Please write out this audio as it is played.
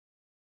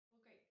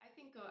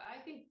I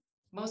think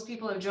most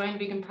people have joined.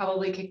 We can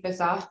probably kick this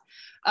off.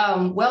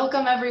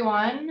 Welcome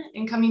everyone,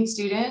 incoming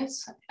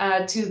students,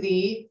 to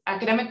the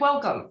academic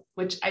welcome,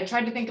 which I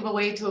tried to think of a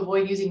way to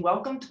avoid using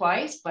welcome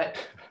twice, but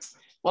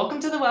welcome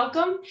to the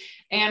welcome.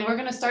 And we're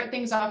gonna start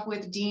things off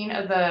with Dean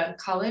of the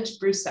college,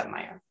 Bruce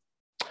Setmeyer.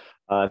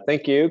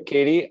 Thank you,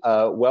 Katie.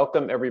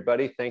 Welcome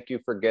everybody. Thank you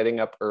for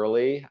getting up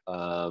early.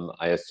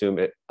 I assume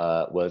it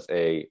was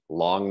a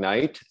long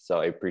night, so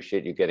I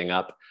appreciate you getting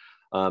up.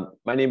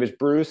 My name is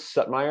Bruce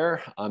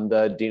Setmeyer. I'm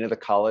the Dean of the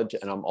college,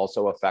 and I'm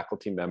also a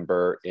faculty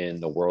member in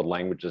the World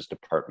Languages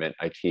Department.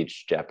 I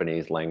teach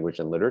Japanese language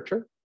and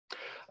literature.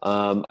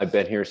 I've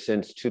been here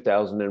since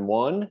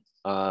 2001,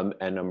 and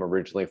I'm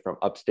originally from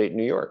upstate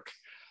New York.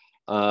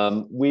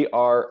 We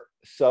are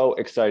so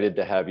excited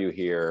to have you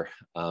here.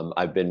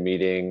 I've been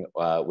meeting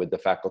with the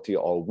faculty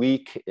all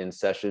week in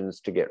sessions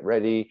to get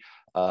ready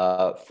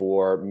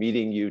for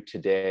meeting you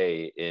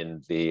today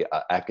in the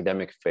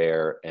academic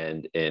fair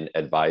and in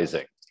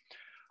advising.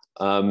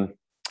 It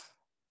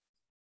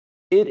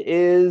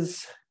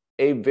is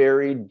a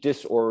very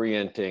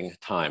disorienting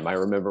time. I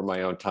remember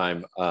my own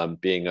time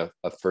being a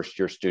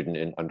first-year student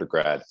in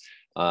undergrad,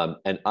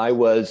 and I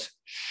was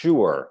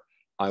sure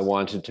I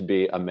wanted to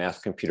be a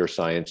math computer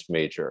science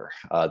major.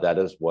 That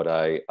is what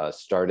I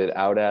started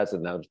out as,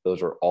 and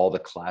those are all the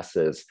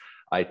classes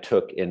I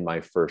took in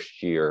my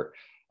first year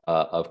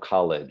of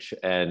college.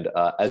 And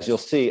as you'll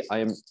see, I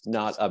am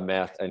not a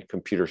math and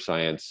computer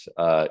science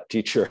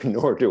teacher,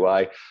 nor do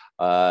I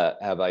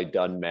have I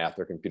done math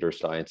or computer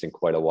science in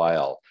quite a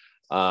while.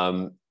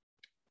 I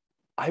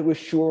was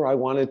sure I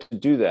wanted to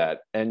do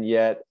that. And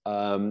yet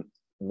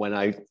when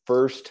I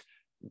first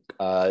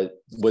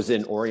was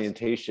in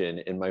orientation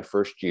in my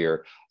first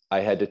year,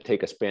 I had to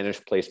take a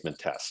Spanish placement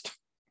test.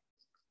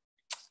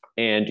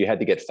 And you had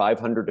to get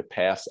 500 to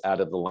pass out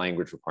of the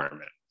language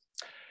requirement.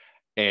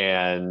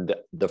 And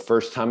the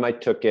first time I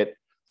took it,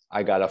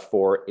 I got a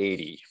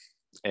 480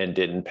 and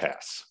didn't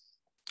pass.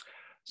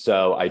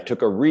 So I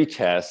took a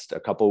retest a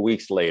couple of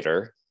weeks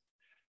later,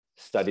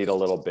 studied a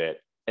little bit,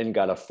 and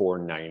got a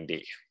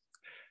 490.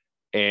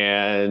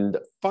 And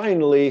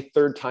finally,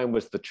 third time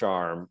was the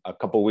charm. A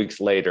couple of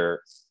weeks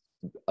later,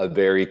 a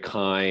very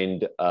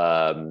kind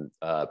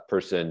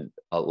person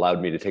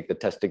allowed me to take the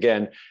test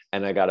again,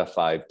 and I got a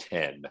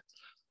 510.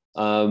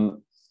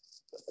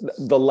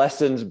 The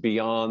lessons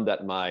beyond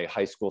that, my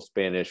high school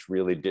Spanish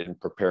really didn't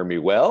prepare me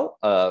well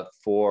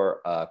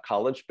for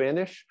college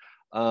Spanish.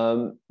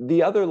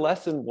 The other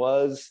lesson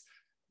was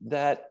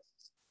that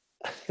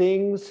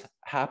things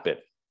happen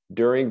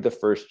during the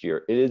first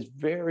year. It is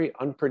very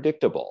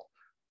unpredictable.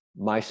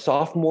 My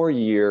sophomore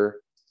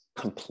year,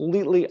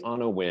 completely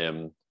on a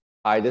whim,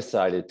 I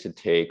decided to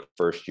take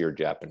first year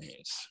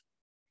Japanese.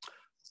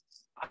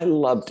 I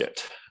loved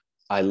it.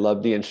 I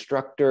loved the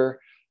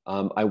instructor.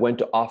 I went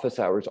to office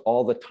hours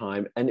all the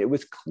time, and it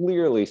was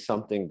clearly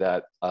something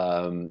that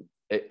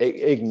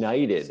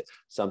ignited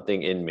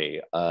something in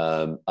me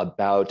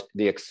about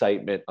the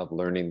excitement of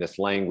learning this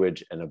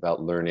language and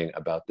about learning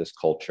about this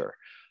culture.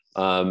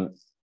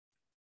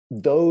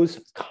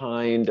 Those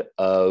kind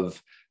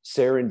of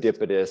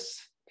serendipitous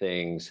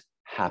things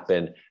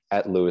happen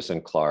at Lewis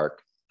and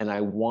Clark, and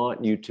I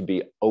want you to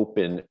be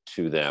open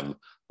to them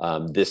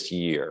this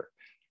year.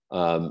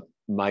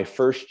 My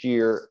first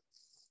year,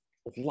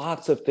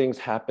 lots of things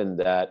happened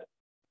that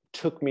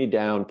took me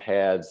down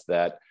paths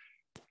that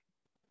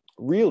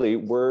really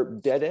were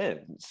dead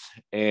ends.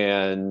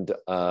 And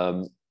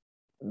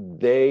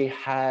they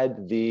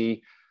had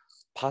the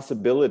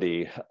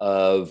possibility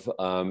of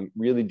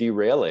really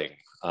derailing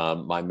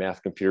my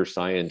math computer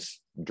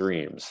science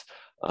dreams.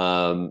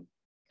 And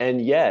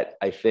yet,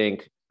 I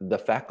think the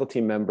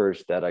faculty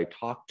members that I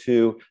talked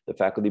to, the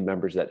faculty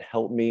members that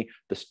helped me,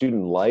 the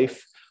student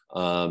life,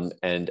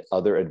 and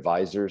other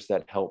advisors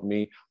that helped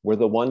me were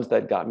the ones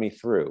that got me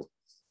through.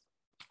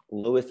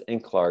 Lewis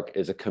and Clark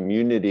is a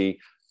community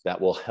that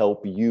will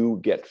help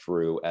you get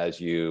through as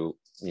you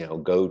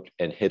go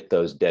and hit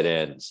those dead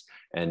ends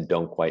and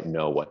don't quite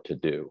know what to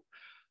do.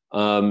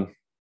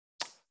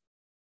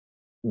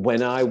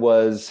 When I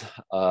was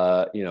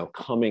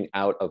coming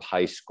out of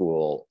high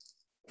school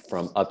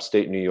from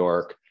upstate New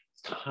York,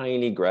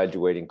 tiny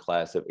graduating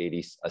class of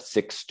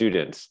 86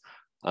 students,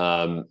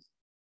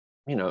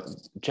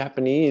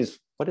 Japanese,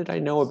 what did I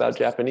know about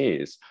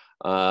Japanese?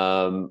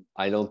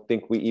 I don't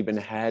think we even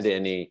had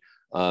any,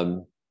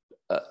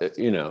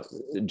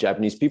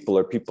 Japanese people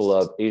or people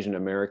of Asian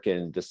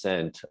American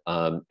descent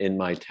in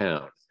my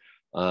town.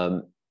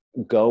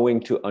 Going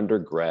to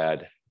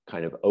undergrad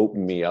kind of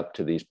opened me up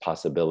to these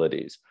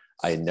possibilities.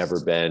 I had never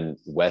been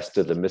west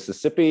of the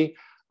Mississippi.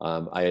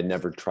 I had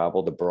never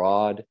traveled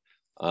abroad.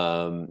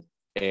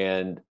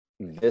 And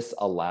this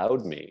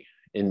allowed me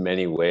in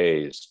many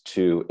ways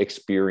to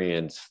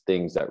experience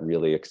things that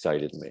really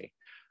excited me.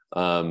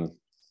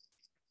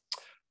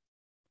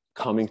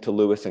 Coming to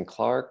Lewis and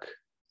Clark,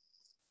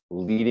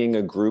 leading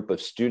a group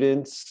of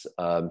students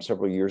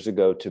several years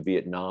ago to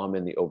Vietnam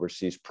in the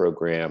overseas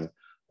program,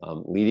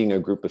 leading a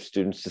group of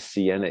students to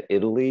Siena,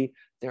 Italy.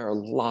 There are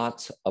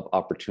lots of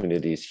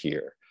opportunities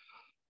here.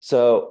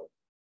 So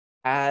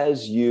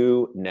as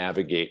you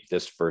navigate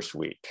this first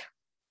week,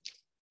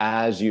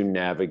 as you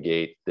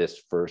navigate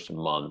this first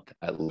month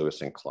at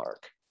Lewis and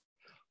Clark,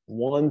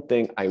 one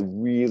thing I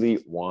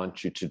really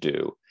want you to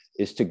do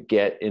is to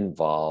get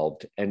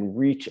involved and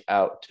reach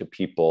out to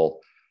people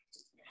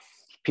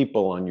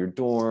on your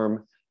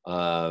dorm,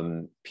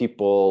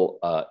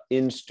 people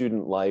in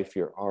student life,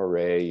 your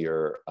RA,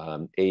 your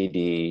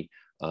AD,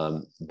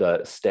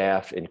 the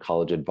staff in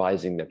college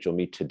advising that you'll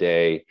meet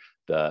today,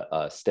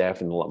 the staff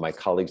and my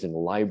colleagues in the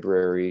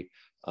library,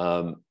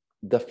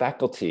 the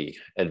faculty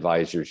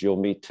advisors you'll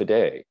meet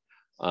today.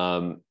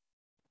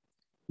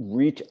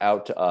 Reach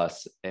out to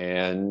us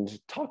and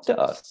talk to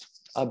us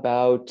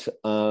about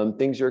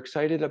things you're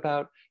excited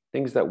about,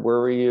 things that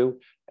worry you,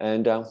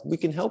 and we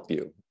can help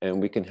you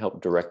and we can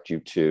help direct you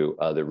to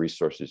the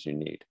resources you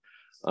need.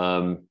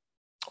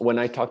 When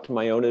I talk to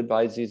my own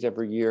advisees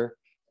every year,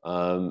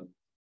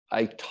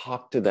 I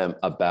talk to them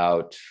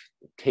about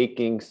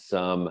taking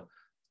some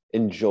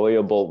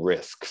enjoyable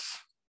risks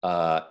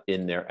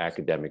in their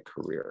academic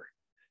career.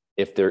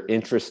 If they're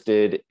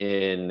interested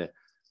in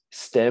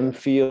STEM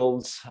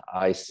fields,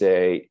 I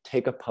say,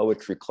 take a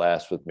poetry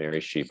class with Mary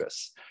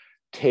Shibas,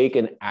 take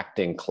an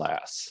acting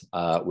class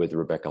with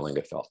Rebecca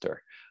Lingefelter.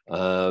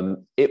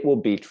 It will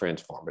be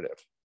transformative.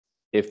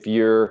 If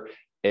you're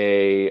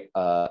a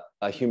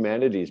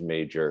humanities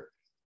major,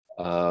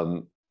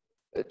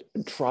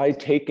 try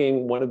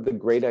taking one of the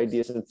great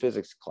ideas in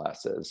physics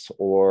classes,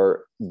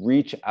 or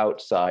reach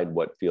outside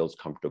what feels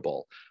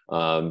comfortable,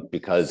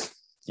 because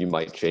you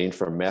might change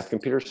from math,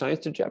 computer science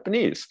to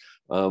Japanese.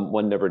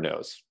 One never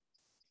knows.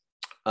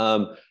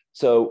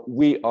 So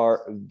we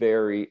are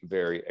very,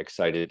 very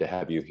excited to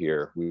have you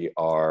here. We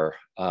are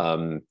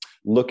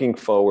looking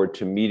forward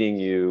to meeting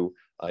you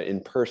in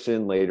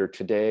person later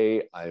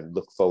today. I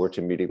look forward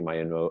to meeting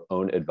my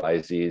own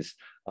advisees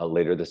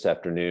later this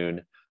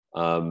afternoon.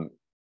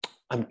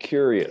 I'm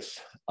curious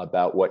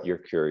about what you're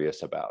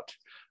curious about.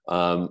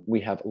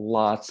 We have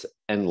lots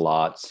and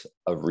lots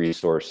of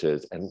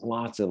resources and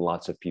lots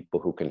of people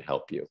who can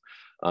help you.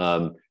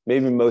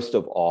 Maybe most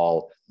of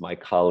all, my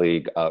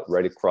colleague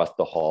right across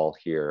the hall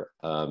here,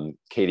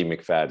 Katie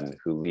McFadden,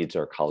 who leads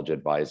our College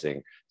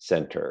Advising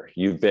Center.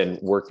 You've been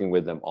working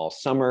with them all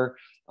summer,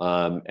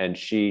 and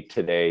she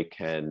today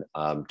can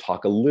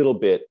talk a little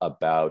bit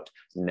about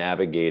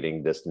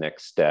navigating this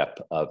next step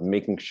of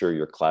making sure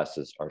your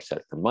classes are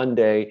set for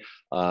Monday,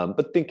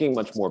 but thinking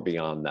much more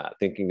beyond that,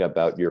 thinking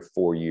about your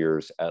 4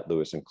 years at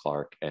Lewis and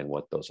Clark and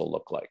what those will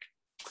look like.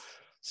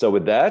 So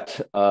with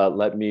that,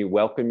 let me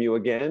welcome you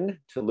again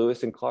to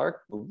Lewis and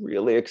Clark. We're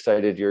really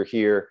excited you're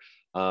here.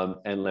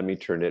 And let me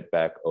turn it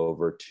back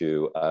over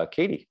to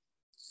Katie.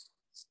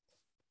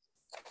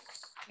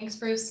 Thanks,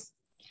 Bruce.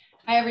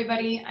 Hi,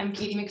 everybody. I'm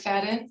Katie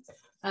McFadden.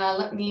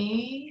 Let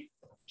me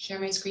share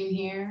my screen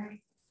here.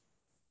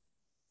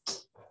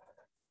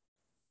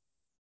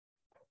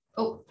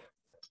 Oh,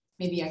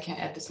 maybe I can't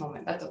at this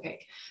moment. That's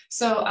okay.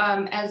 So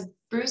as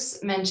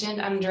Bruce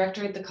mentioned, I'm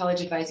director at the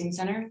College Advising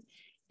Center.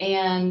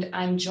 And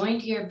I'm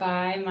joined here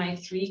by my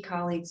 3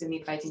 colleagues in the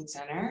Advising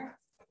Center.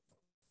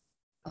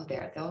 Oh,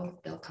 there,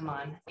 they'll come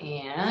on.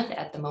 And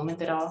at the moment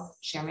that I'll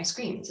share my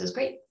screen, this is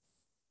great.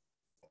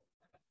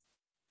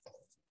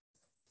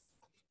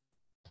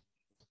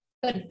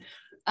 Good.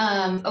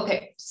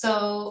 Okay,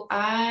 so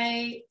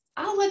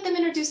I'll let them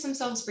introduce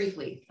themselves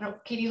briefly.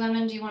 Katie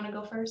Lemon, do you want to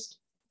go first?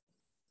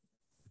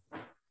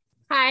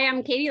 Hi,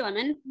 I'm Katie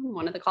Lemon. I'm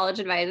one of the college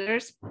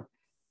advisors.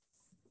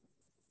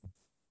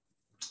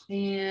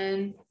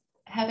 And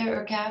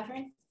Heather or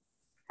Catherine?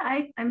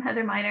 Hi, I'm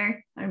Heather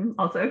Miner. I'm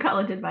also a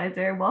college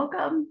advisor.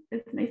 Welcome.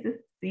 It's nice to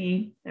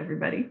see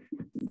everybody.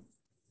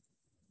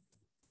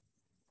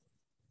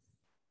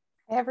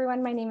 Hey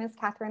everyone, my name is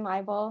Catherine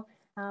Leibel,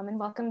 and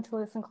welcome to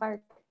Lewis and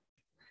Clark.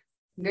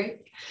 Great.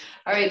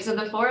 All right, so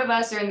the 4 of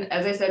us are,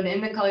 as I said,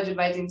 in the College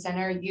Advising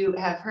Center. You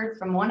have heard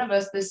from one of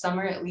us this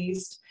summer at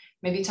least,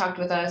 maybe talked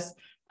with us.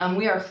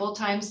 We are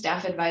full-time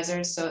staff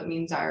advisors, so it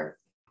means our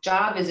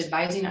job is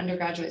advising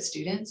undergraduate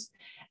students.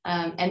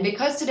 And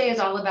because today is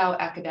all about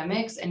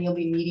academics, and you'll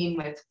be meeting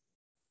with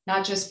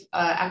not just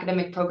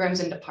academic programs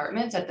and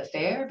departments at the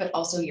fair, but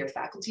also your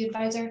faculty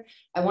advisor,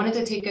 I wanted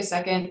to take a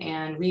second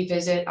and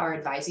revisit our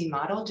advising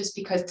model, just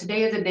because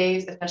today is a day,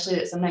 especially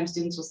that sometimes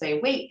students will say,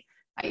 wait,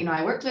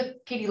 I worked with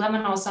Katie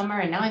Lemon all summer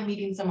and now I'm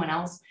meeting someone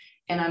else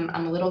and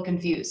I'm a little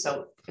confused.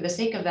 So for the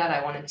sake of that,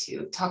 I wanted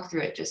to talk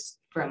through it just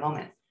for a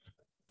moment.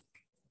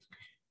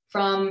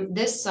 From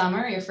this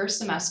summer, your first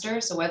semester,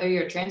 so whether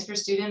you're a transfer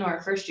student or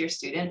a first-year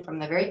student, from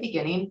the very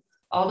beginning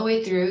all the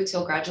way through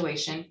till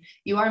graduation,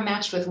 you are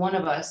matched with one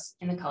of us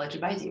in the College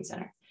Advising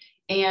Center.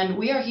 And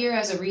we are here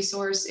as a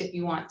resource if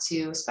you want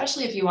to,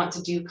 especially if you want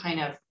to do kind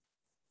of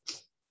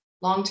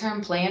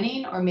long-term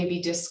planning or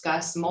maybe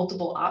discuss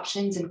multiple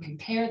options and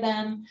compare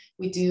them.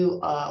 We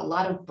do a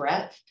lot of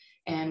breadth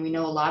and we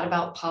know a lot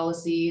about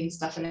policy and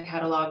stuff in the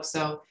catalog.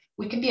 So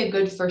we can be a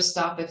good first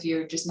stop if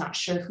you're just not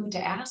sure who to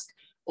ask,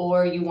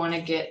 or you want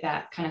to get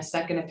that kind of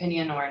second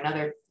opinion or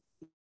another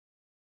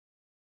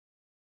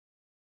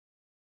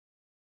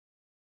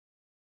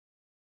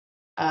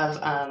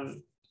of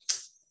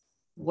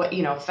what,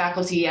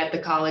 faculty at the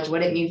college,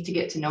 what it means to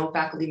get to know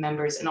faculty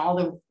members, and all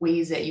the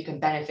ways that you can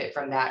benefit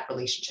from that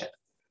relationship.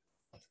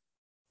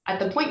 At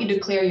the point you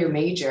declare your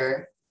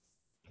major,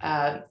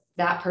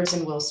 that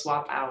person will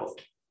swap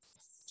out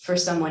for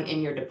someone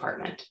in your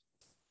department.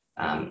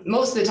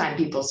 Most of the time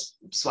people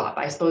swap.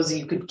 I suppose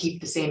you could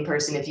keep the same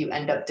person if you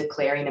end up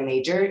declaring a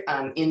major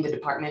in the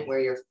department where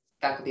your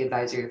faculty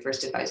advisor, your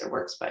first advisor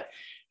works. But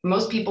for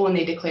most people, when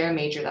they declare a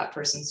major, that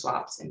person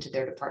swaps into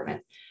their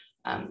department.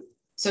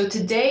 So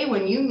today,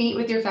 when you meet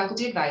with your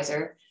faculty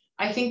advisor,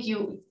 I think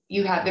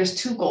there's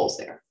two goals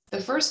there.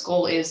 The first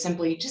goal is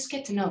simply just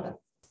get to know them.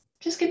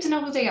 Just get to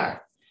know who they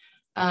are.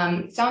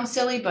 Sounds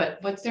silly, but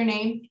what's their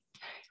name?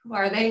 Who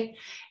are they?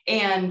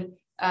 And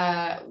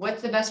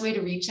what's the best way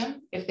to reach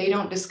them? If they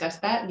don't discuss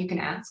that, you can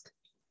ask.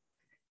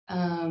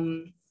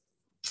 I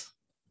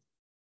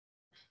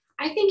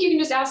think you can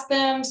just ask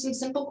them some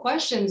simple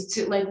questions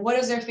to, like, what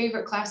is their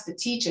favorite class to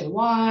teach and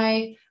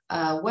why?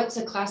 What's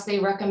a class they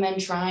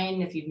recommend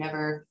trying if you've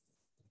never,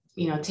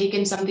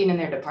 taken something in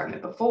their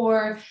department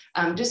before?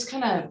 Just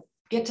kind of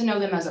get to know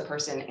them as a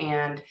person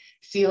and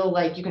feel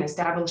like you can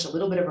establish a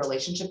little bit of a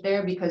relationship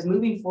there, because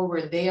moving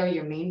forward, they are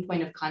your main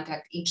point of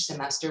contact each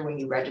semester when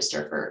you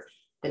register for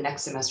the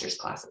next semester's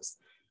classes.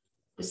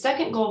 The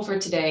second goal for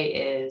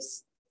today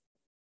is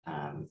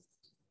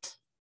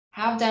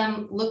have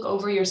them look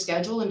over your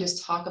schedule and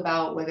just talk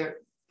about whether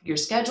your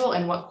schedule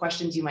and what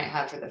questions you might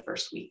have for the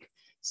first week.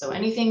 So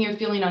anything you're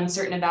feeling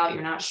uncertain about,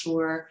 you're not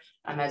sure,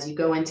 as you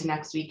go into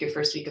next week, your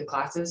first week of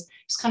classes,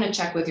 just kind of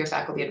check with your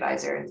faculty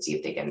advisor and see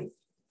if they can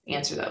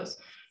answer those.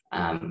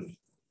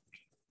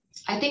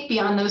 I think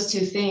beyond those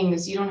two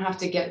things, you don't have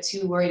to get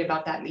too worried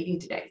about that meeting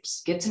today.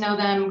 Just get to know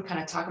them, kind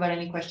of talk about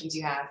any questions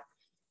you have.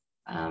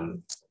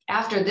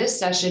 After this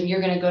session,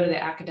 you're going to go to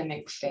the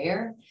academic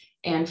fair.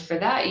 And for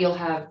that,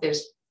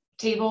 there's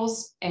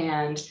tables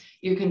and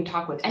you can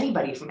talk with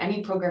anybody from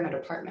any program or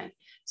department.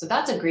 So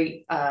that's a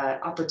great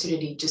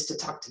opportunity just to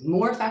talk to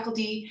more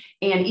faculty,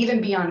 and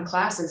even beyond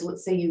classes.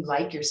 Let's say you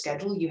like your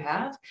schedule you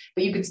have,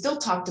 but you could still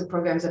talk to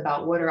programs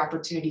about what are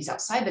opportunities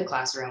outside the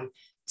classroom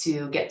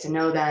to get to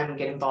know them,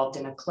 get involved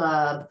in a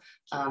club,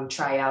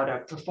 try out a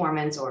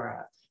performance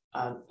or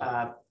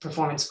a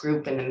performance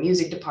group in the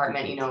music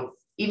department.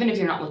 Even if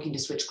you're not looking to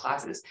switch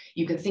classes,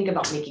 you can think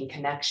about making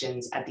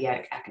connections at the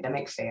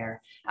academic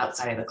fair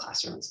outside of the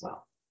classroom as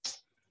well.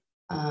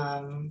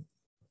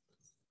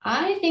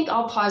 I think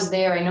I'll pause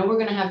there. I know we're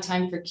going to have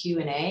time for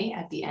Q&A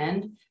at the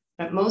end,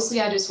 but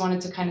mostly I just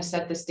wanted to kind of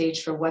set the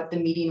stage for what the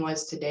meeting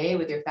was today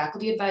with your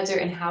faculty advisor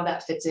and how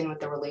that fits in with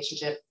the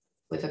relationship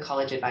with the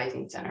College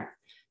Advising Center.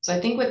 So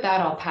I think with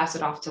that, I'll pass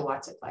it off to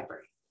Watson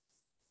Library.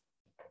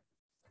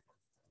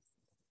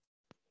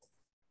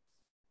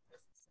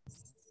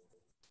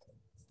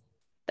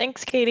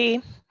 Thanks,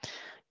 Katie.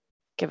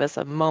 Give us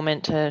a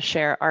moment to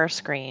share our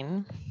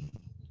screen.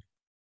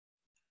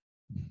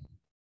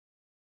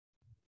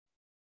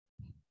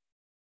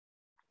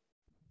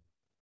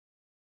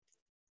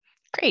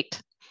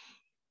 Great.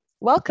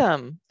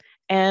 Welcome.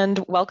 And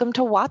welcome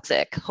to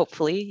WATSIC.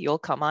 Hopefully you'll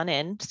come on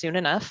in soon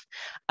enough.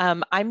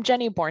 I'm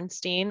Jenny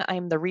Bornstein.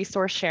 I'm the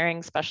resource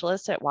sharing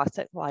specialist at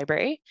WATSIC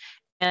Library.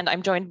 And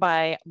I'm joined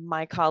by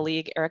my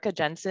colleague, Erica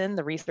Jensen,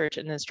 the research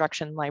and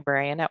instruction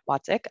librarian at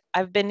WATSIC.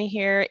 I've been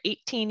here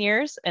 18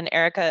 years and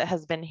Erica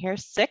has been here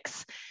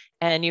 6.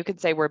 And you could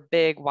say we're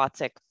big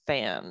WATSIC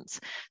fans.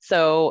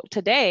 So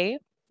today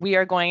we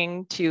are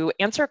going to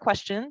answer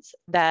questions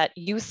that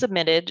you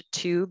submitted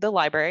to the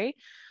library.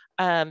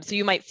 So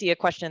you might see a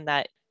question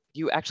that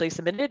you actually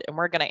submitted and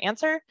we're going to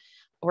answer.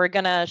 We're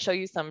going to show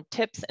you some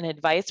tips and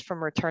advice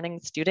from returning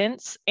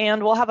students,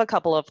 and we'll have a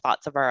couple of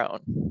thoughts of our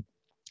own.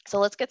 So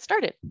let's get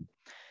started.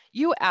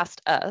 You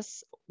asked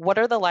us, what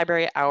are the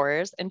library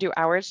hours and do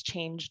hours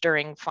change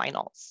during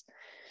finals?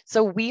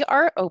 So we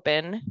are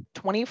open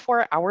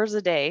 24 hours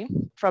a day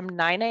from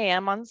 9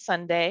 a.m. on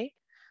Sunday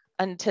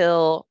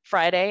until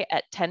Friday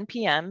at 10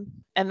 p.m.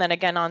 and then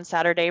again on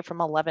Saturday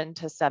from 11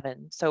 to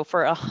 7. So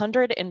for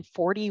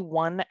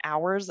 141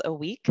 hours a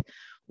week,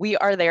 we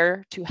are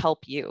there to help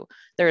you.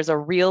 There's a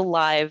real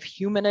live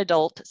human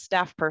adult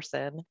staff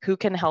person who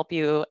can help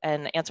you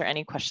and answer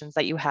any questions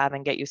that you have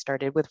and get you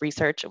started with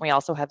research. And we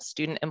also have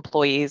student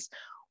employees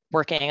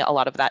working a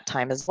lot of that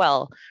time as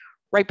well.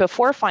 Right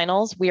before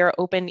finals, we are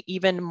open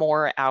even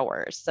more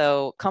hours.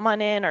 So come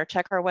on in or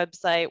check our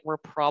website. We're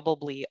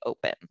probably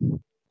open.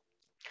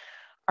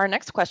 Our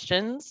next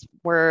questions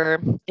were,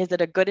 is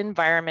it a good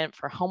environment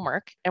for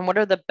homework? And what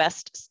are the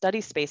best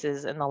study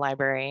spaces in the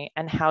library?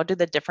 And how do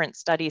the different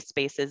study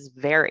spaces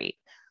vary?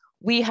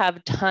 We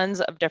have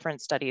tons of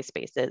different study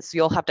spaces. So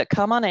you'll have to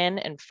come on in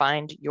and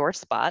find your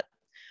spot.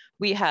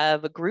 We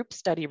have group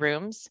study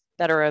rooms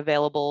that are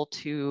available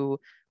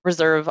to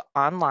reserve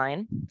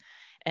online.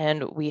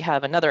 And we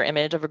have another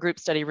image of a group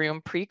study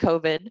room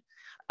pre-COVID.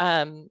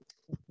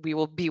 We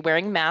will be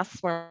wearing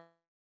masks when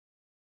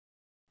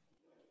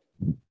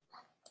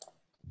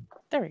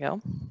there we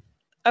go.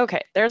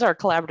 Okay, there's our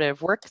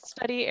collaborative work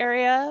study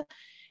area.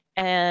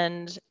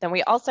 And then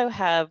we also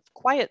have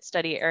quiet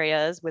study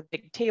areas with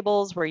big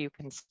tables where you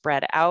can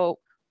spread out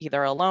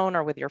either alone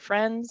or with your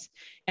friends.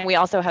 And we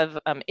also have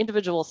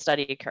individual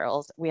study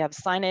carrels. We have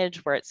signage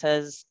where it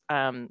says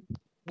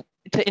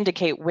to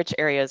indicate which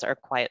areas are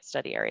quiet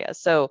study areas.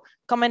 So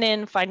come on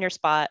in, find your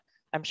spot.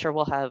 I'm sure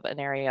we'll have an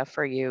area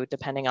for you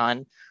depending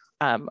on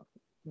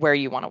where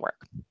you want to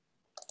work.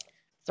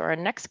 So our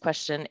next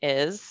question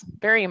is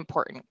very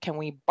important. Can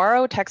we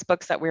borrow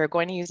textbooks that we are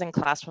going to use in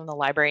class from the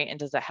library, and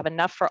does it have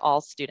enough for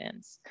all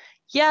students?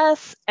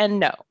 Yes and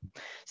no.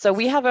 So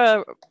we have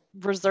a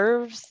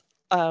reserves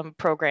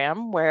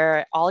program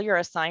where all your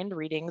assigned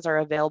readings are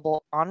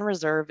available on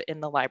reserve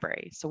in the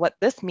library. So what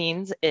this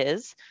means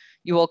is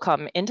you will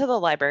come into the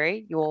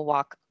library, you will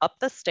walk up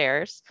the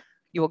stairs,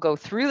 you will go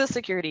through the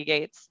security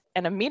gates,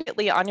 and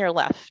immediately on your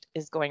left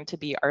is going to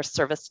be our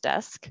service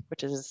desk,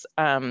 which is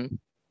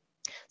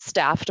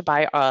staffed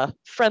by a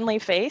friendly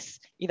face,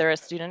 either a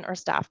student or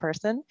staff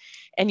person.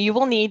 And you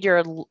will need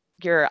your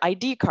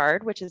ID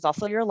card, which is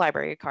also your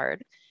library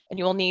card. And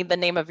you will need the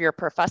name of your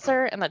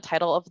professor and the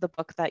title of the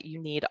book that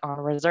you need on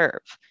reserve.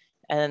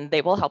 And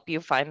they will help you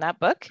find that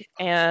book,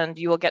 and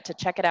you will get to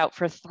check it out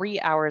for 3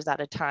 hours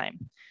at a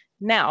time.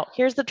 Now,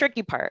 here's the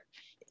tricky part.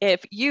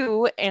 If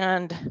you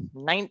and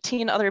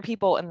 19 other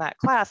people in that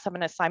class have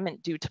an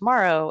assignment due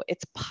tomorrow,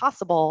 it's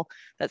possible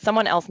that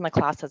someone else in the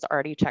class has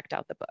already checked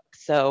out the book.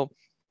 So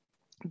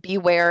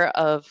beware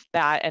of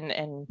that,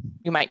 and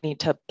you might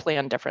need to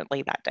plan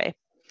differently that day.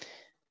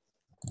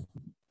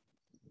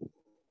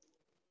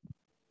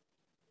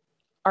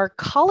 Are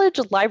college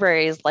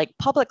libraries like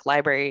public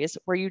libraries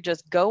where you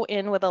just go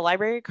in with a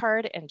library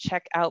card and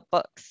check out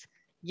books?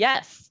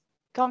 Yes,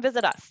 come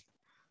visit us.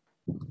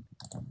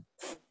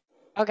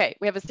 Okay,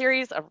 we have a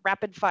series of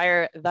rapid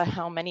fire, the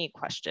how many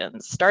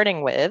questions,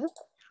 starting with,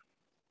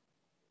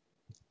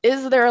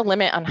 is there a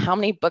limit on how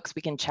many books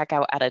we can check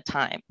out at a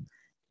time?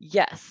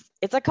 Yes,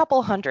 it's a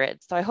couple hundred,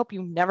 so I hope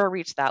you never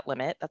reach that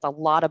limit. That's a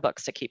lot of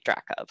books to keep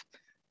track of.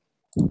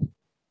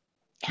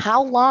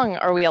 How long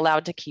are we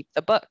allowed to keep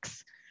the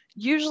books?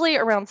 Usually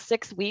around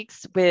 6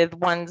 weeks with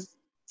one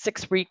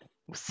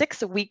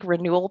 6-week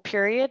renewal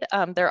period.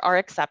 There are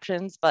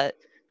exceptions, but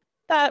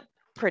that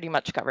pretty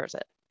much covers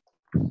it.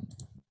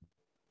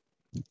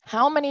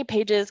 How many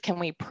pages can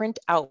we print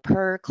out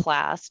per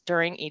class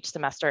during each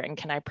semester, and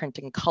can I print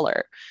in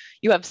color?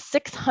 You have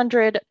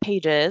 600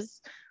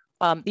 pages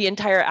the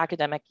entire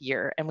academic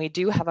year, and we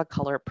do have a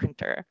color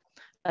printer.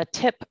 A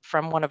tip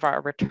from one of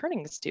our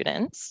returning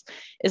students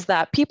is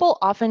that people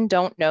often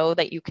don't know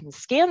that you can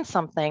scan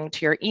something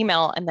to your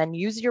email and then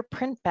use your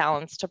print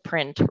balance to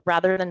print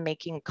rather than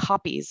making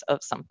copies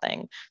of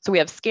something. So we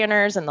have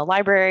scanners in the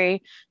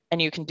library, and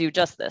you can do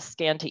just this,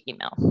 scan to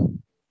email.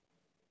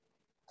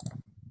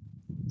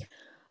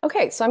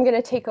 Okay, so I'm going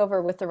to take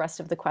over with the rest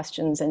of the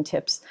questions and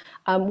tips.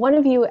 One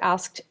of you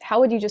asked,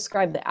 how would you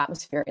describe the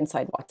atmosphere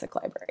inside Watsik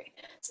Library?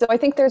 So I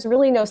think there's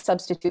really no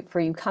substitute for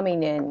you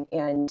coming in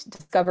and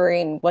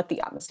discovering what the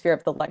atmosphere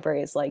of the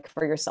library is like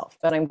for yourself.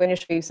 But I'm going to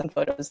show you some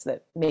photos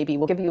that maybe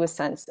will give you a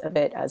sense of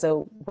it as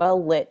a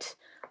well-lit,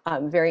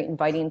 very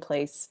inviting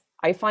place.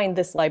 I find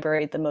this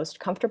library the most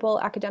comfortable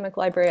academic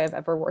library I've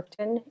ever worked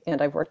in, and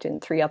I've worked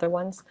in 3 other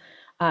ones.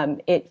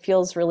 It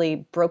feels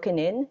really broken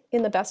in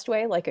the best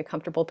way, like a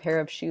comfortable pair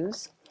of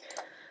shoes.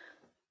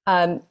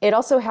 It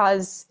also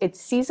has its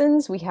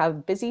seasons. We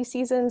have busy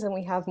seasons and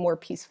we have more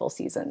peaceful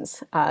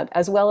seasons,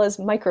 as well as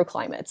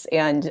microclimates.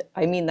 And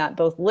I mean that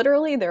both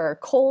literally. There are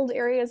cold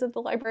areas of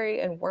the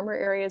library and warmer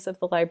areas of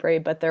the library,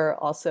 but there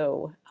are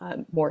also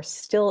more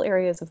still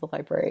areas of the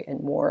library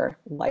and more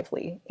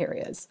lively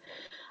areas.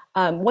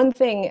 One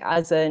thing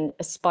as an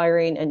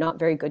aspiring and not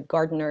very good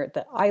gardener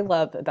that I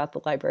love about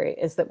the library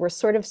is that we're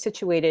sort of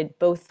situated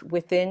both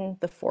within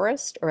the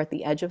forest or at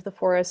the edge of the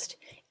forest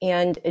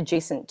and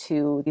adjacent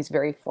to these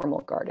very formal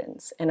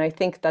gardens. And I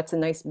think that's a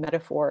nice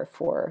metaphor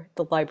for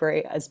the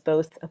library as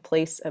both a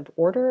place of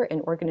order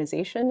and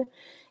organization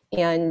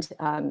and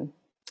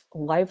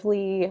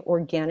lively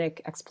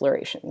organic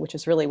exploration, which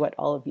is really what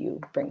all of you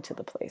bring to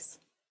the place.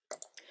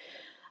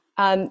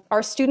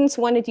 Our students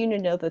wanted you to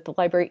know that the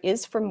library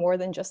is for more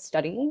than just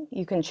studying.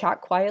 You can chat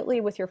quietly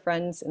with your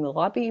friends in the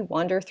lobby,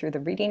 wander through the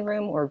reading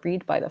room, or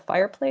read by the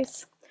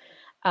fireplace.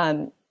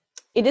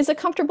 It is a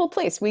comfortable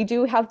place. We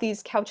do have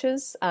these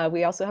couches.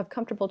 We also have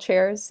comfortable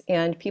chairs,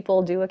 and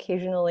people do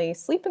occasionally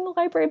sleep in the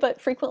library,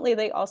 but frequently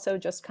they also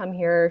just come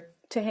here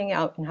to hang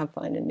out and have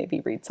fun and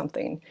maybe read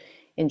something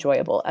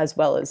enjoyable as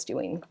well as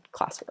doing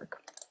classwork.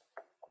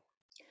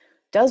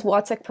 Does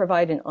Watsik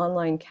provide an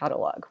online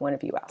catalog? One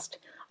of you asked.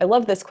 I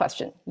love this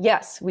question.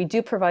 Yes, we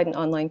do provide an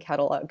online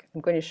catalog.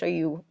 I'm going to show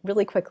you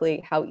really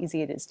quickly how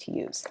easy it is to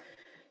use.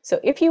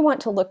 So if you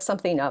want to look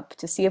something up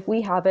to see if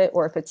we have it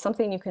or if it's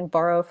something you can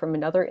borrow from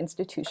another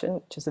institution,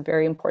 which is a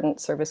very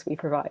important service we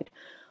provide,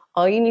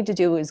 all you need to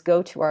do is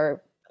go to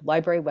our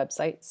library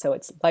website. So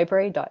it's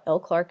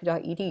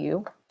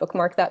library.lclark.edu.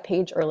 Bookmark that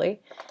page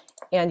early,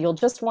 and you'll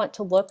just want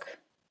to look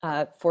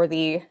for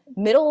the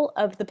middle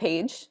of the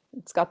page.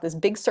 It's got this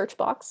big search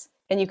box,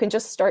 And you can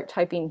just start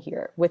typing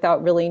here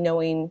without really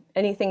knowing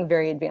anything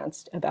very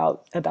advanced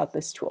about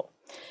this tool.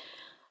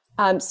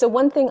 So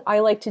one thing I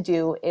like to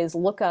do is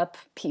look up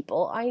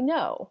people I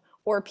know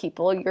or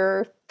people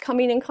you're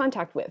coming in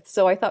contact with.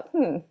 So I thought,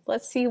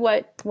 let's see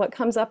what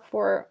comes up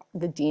for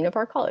the dean of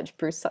our college,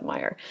 Bruce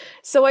Suttmeyer.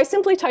 So I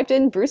simply typed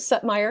in Bruce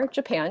Suttmeyer,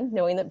 Japan,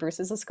 knowing that Bruce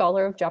is a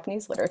scholar of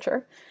Japanese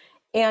literature.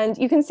 And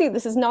you can see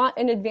this is not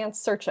an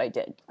advanced search I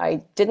did.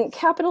 I didn't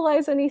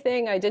capitalize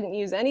anything. I didn't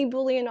use any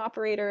Boolean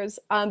operators,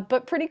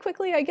 but pretty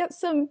quickly I get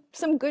some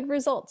good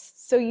results.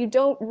 So you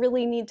don't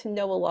really need to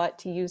know a lot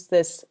to use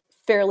this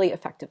fairly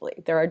effectively.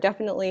 There are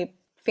definitely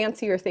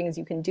fancier things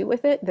you can do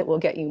with it that will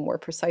get you more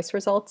precise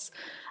results,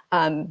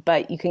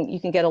 but you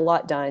can get a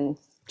lot done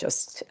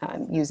just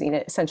using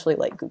it essentially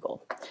like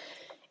Google.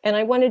 And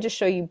I wanted to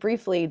show you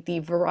briefly the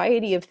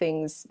variety of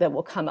things that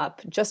will come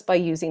up just by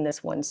using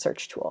this one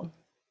search tool.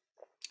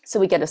 So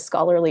we get a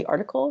scholarly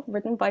article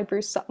written by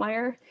Bruce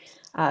Suttmeyer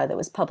that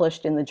was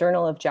published in the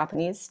Journal of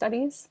Japanese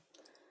Studies.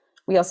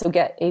 We also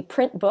get a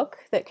print book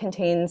that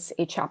contains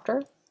a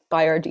chapter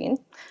by our dean.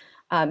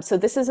 So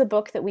this is a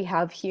book that we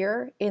have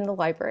here in the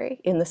library,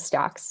 in the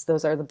stacks.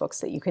 Those are the books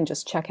that you can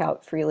just check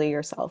out freely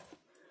yourself.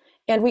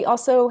 And we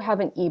also have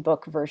an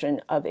ebook version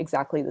of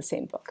exactly the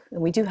same book.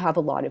 And we do have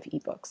a lot of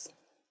ebooks.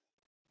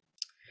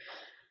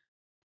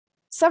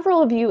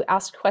 Several of you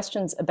asked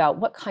questions about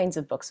what kinds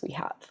of books we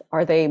have.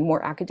 Are they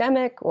more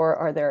academic or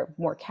are there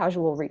more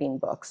casual reading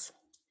books?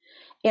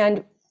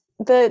 And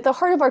the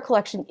heart of our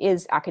collection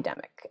is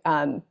academic.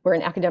 We're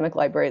an academic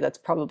library, that's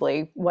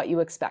probably what you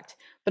expect.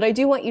 But I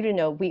do want you to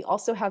know we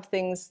also have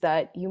things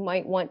that you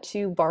might want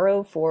to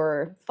borrow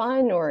for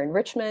fun or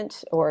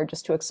enrichment or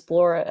just to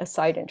explore a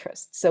side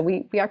interest. So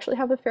we actually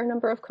have a fair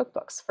number of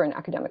cookbooks for an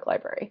academic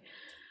library.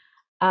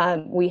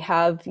 We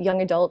have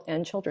young adult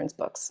and children's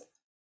books.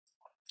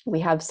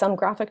 We have some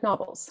graphic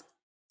novels.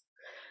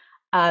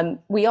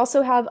 We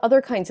also have other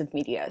kinds of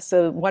media.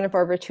 So one of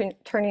our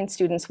returning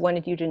students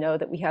wanted you to know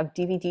that we have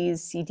DVDs,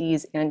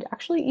 CDs, and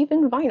actually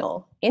even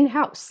vinyl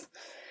in-house.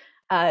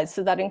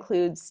 So that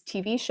includes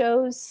TV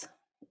shows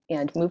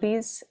and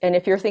movies. And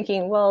if you're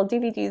thinking, well,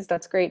 DVDs,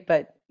 that's great,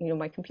 but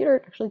my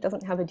computer actually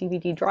doesn't have a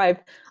DVD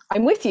drive,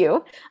 I'm with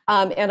you.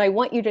 And I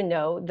want you to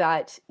know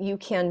that you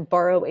can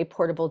borrow a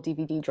portable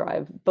DVD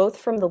drive, both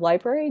from the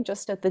library,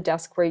 just at the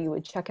desk where you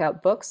would check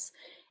out books,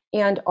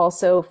 and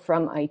also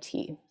from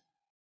IT.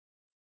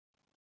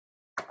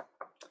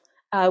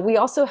 We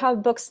also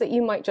have books that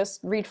you might just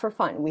read for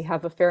fun. We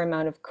have a fair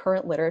amount of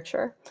current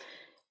literature.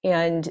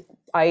 And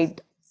I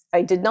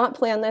did not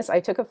plan this. I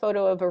took a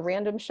photo of a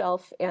random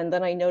shelf, and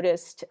then I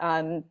noticed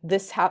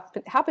this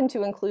happened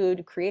to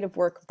include creative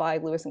work by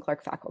Lewis and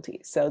Clark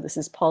faculty. So this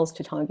is Paul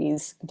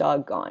Tatangi's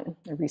Dog Gone,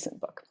 a recent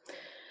book.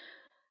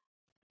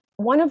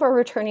 One of our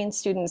returning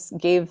students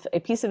gave a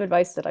piece of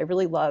advice that I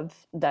really love,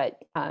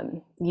 that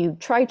you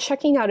try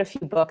checking out a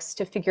few books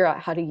to figure out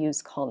how to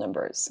use call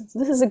numbers. So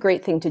this is a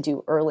great thing to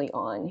do early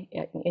on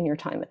in your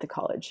time at the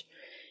college.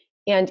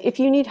 And if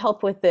you need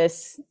help with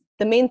this,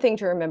 the main thing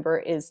to remember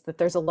is that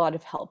there's a lot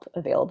of help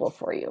available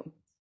for you.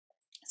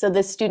 So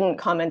this student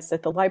comments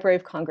that the Library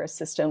of Congress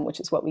system,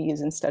 which is what we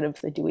use instead of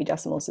the Dewey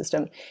Decimal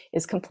System,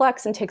 is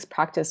complex and takes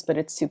practice, but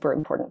it's super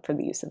important for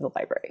the use of the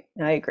library.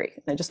 And I agree.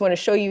 And I just want to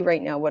show you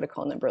right now what a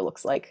call number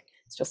looks like.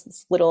 It's just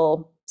this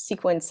little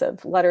sequence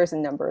of letters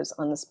and numbers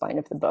on the spine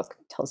of the book.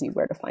 It tells you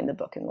where to find the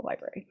book in the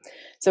library.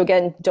 So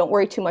again, don't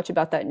worry too much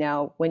about that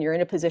now. When you're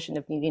in a position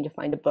of needing to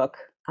find a book,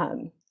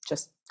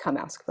 just come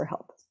ask for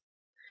help.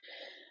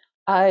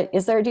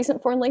 Is there a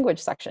decent foreign language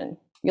section?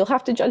 You'll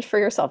have to judge for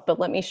yourself, but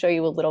let me show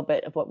you a little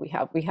bit of what we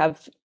have. We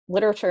have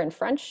literature in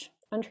French,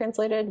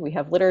 untranslated. We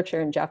have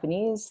literature in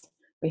Japanese.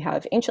 We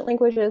have ancient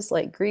languages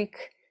like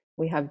Greek.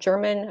 We have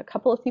German. A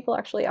couple of people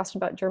actually asked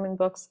about German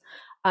books.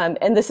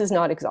 And this is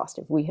not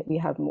exhaustive. We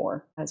have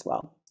more as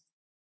well.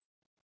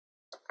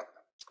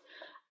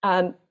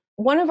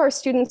 One of our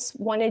students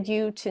wanted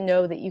you to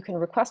know that you can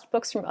request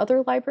books from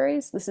other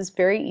libraries. This is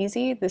very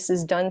easy. This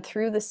is done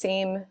through the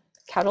same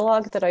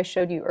catalog that I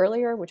showed you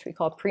earlier, which we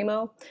call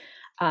Primo.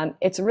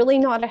 It's really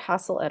not a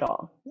hassle at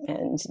all.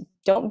 And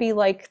don't be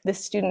like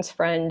this student's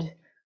friend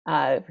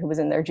who was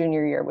in their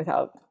junior year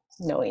without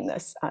knowing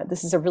this.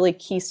 This is a really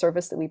key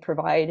service that we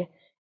provide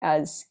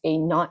as a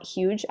not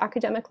huge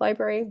academic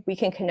library. We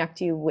can connect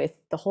you with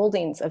the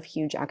holdings of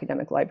huge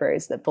academic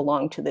libraries that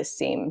belong to this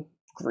same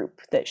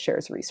group that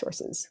shares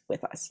resources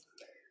with us.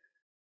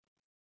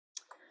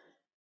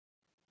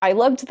 I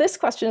loved this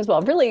question as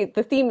well. Really,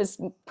 the theme is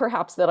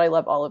perhaps that I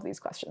love all of these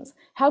questions.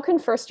 How can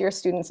first-year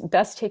students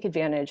best take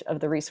advantage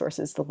of the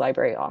resources the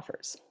library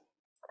offers?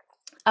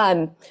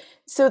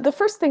 So the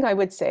first thing I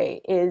would say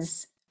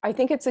is I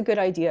think it's a good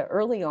idea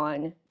early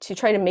on to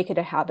try to make it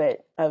a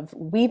habit of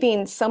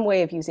weaving some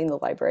way of using the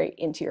library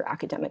into your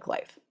academic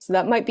life. So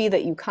that might be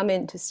that you come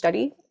in to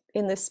study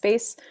in this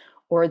space,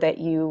 or that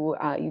you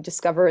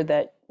discover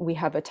that we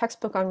have a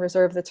textbook on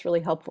reserve that's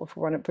really helpful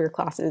for one of your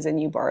classes and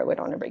you borrow it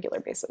on a regular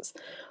basis.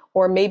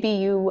 Or maybe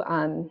you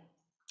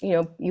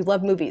you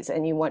love movies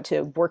and you want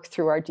to work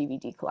through our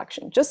DVD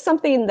collection. Just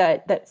something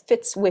that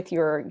fits with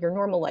your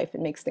normal life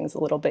and makes things a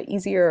little bit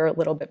easier, a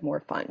little bit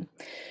more fun.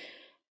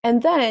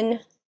 And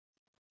then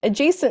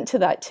adjacent to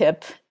that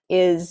tip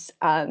is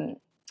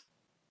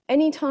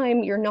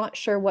anytime you're not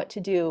sure what to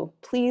do,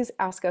 please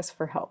ask us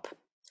for help.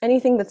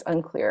 Anything that's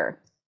unclear,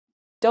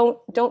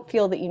 don't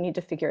feel that you need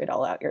to figure it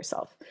all out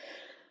yourself.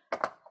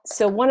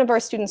 So one of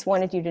our students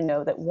wanted you to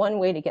know that one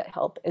way to get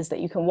help is that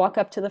you can walk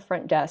up to the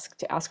front desk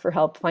to ask for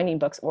help finding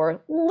books or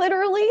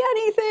literally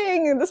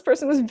anything. And this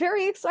person was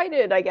very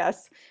excited, I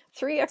guess.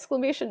 3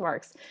 exclamation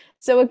marks.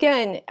 So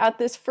again, at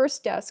this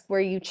first desk where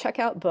you check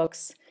out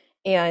books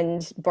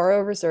and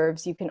borrow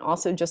reserves, you can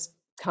also just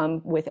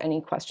come with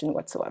any question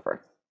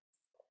whatsoever.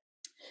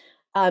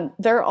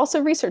 There are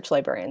also research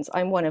librarians.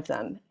 I'm one of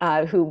them,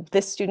 who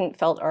this student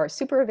felt are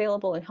super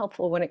available and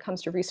helpful when it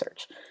comes to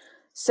research.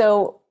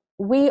 So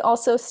we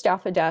also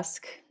staff a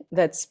desk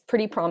that's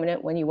pretty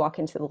prominent when you walk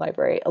into the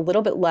library, a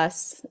little bit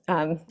less,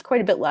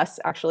 quite a bit less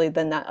actually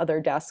than that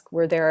other desk.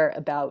 We're there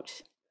about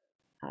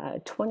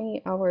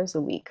 20 hours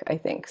a week, I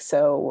think.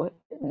 So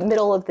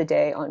middle of the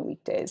day on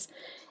weekdays.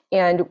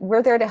 And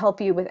we're there to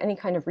help you with any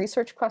kind of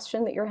research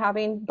question that you're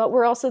having, but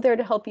we're also there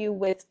to help you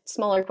with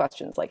smaller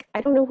questions like, I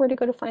don't know where to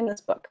go to find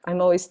this book.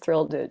 I'm always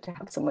thrilled to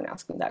have someone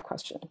ask me that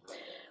question.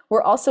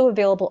 We're also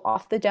available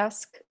off the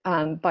desk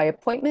by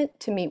appointment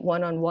to meet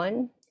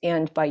one-on-one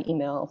and by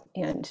email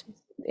and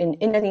in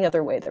any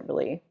other way that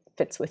really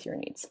fits with your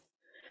needs.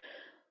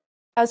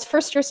 As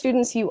first-year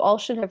students, you all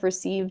should have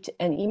received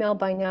an email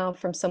by now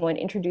from someone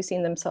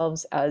introducing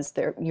themselves as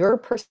your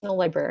personal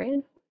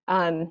librarian.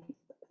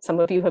 Some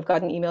of you have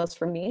gotten emails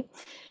from me.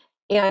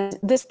 And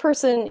this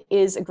person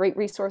is a great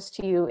resource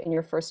to you in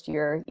your first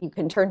year. You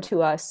can turn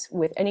to us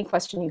with any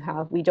question you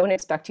have. We don't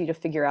expect you to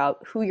figure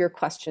out who your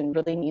question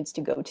really needs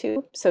to go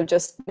to. So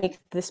just make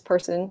this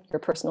person, your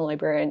personal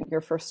librarian,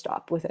 your first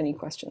stop with any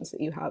questions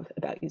that you have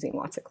about using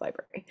WASC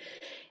Library.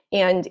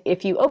 And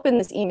if you open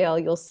this email,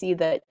 you'll see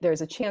that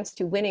there's a chance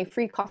to win a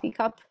free coffee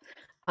cup.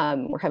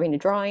 We're having a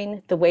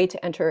drawing. The way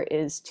to enter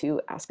is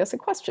to ask us a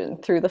question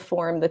through the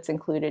form that's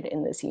included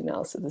in this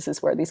email. So this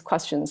is where these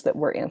questions that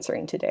we're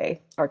answering today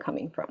are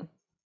coming from.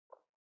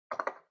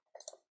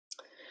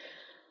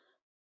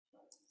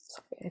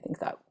 Sorry, I think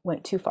that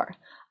went too far.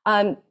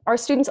 Our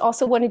students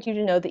also wanted you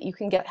to know that you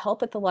can get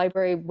help at the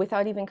library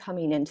without even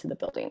coming into the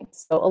building.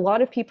 So a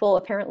lot of people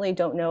apparently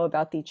don't know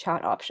about the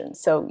chat option.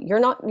 So you're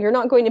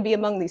not going to be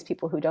among these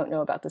people who don't know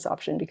about this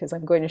option because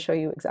I'm going to show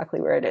you exactly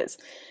where it is.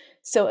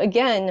 So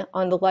again,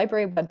 on the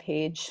library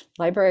webpage,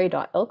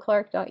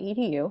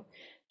 library.lclark.edu,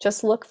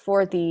 just look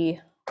for the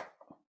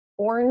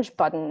orange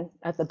button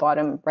at the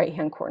bottom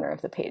right-hand corner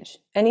of the page.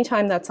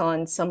 Anytime that's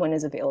on, someone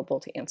is available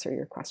to answer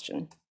your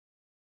question.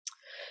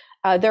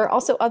 There are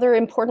also other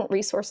important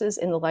resources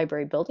in the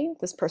library building.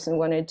 This person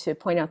wanted to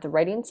point out the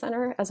Writing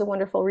Center as a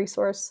wonderful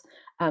resource.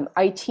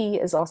 IT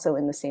is also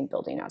in the same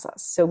building as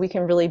us. So we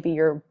can really be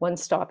your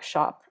one-stop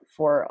shop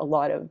for a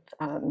lot of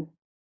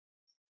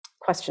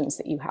questions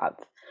that you have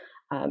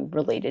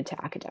related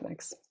to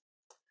academics.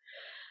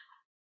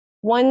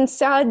 One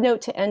sad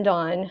note to end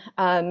on,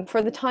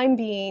 for the time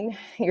being,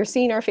 you're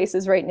seeing our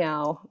faces right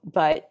now,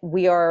 but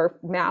we are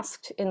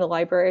masked in the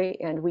library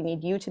and we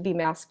need you to be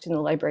masked in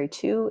the library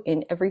too,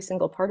 in every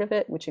single part of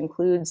it, which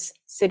includes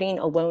sitting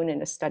alone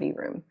in a study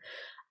room.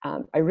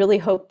 I really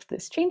hope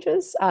this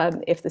changes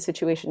if the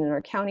situation in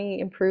our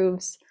county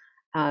improves.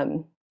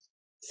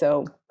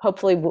 So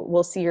hopefully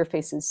we'll see your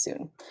faces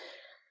soon.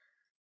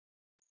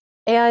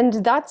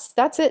 And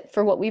that's it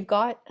for what we've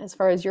got as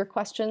far as your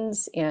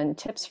questions and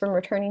tips from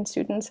returning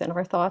students and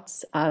our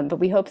thoughts. But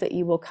we hope that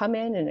you will come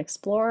in and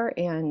explore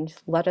and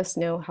let us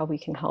know how we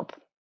can help.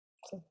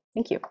 So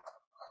thank you.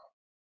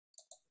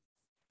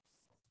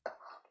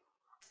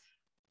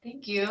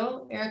 Thank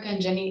you, Erica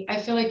and Jenny.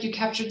 I feel like you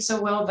captured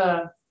so well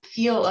the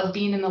feel of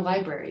being in the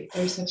library.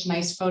 There's such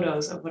nice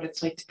photos of what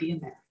it's like to be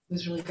in there. It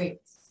was really great.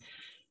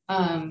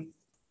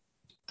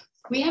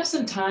 We have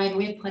some time,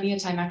 we have plenty of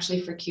time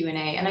actually for Q&A.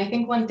 And I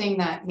think one thing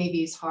that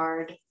maybe is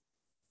hard,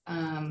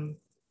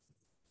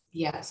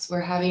 yes,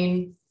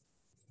 Henry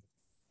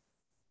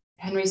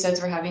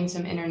says we're having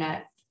some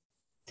internet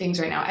things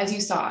right now, as you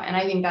saw. And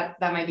I think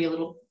that might be a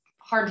little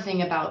hard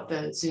thing about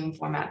the Zoom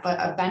format, but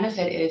a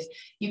benefit is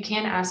you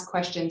can ask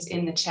questions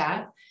in the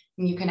chat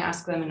and you can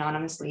ask them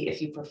anonymously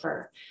if you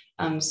prefer.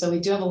 So we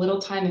do have a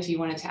little time if you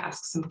wanted to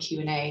ask some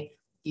Q&A.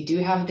 You do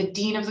have the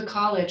Dean of the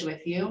college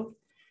with you.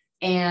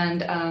 And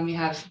you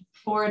have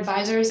 4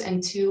 advisors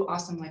and 2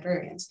 awesome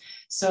librarians.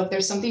 So if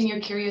there's something you're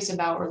curious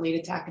about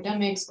related to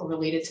academics or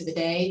related to the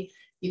day,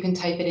 you can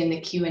type it in the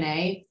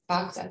Q&A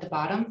box at the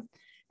bottom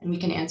and we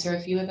can answer a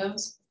few of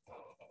those.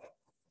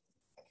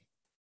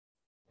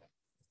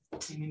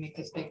 Let me make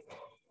this big.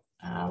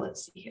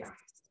 Let's see here.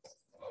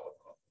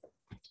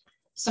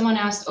 Someone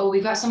asked, oh,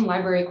 we've got some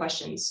library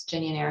questions,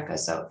 Jenny and Erica.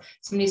 So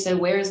somebody said,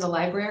 where is the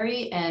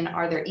library and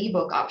are there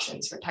ebook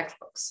options for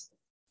textbooks?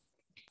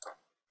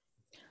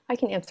 I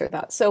can answer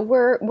that. So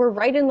we're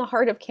right in the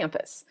heart of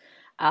campus.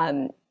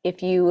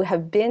 If you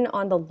have been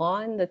on the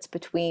lawn that's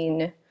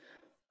between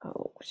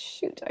oh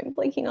shoot, I'm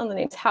blanking on the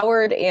names.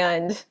 Howard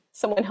and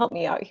someone help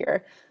me out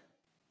here.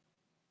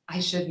 I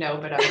should know,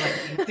 but I'm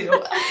blanking too.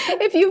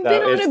 If you've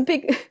been on it's a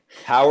big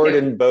Howard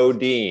and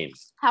Bodine.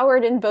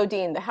 Howard and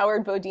Bodine, the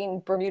Howard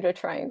Bodine Bermuda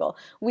Triangle.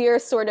 We are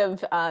sort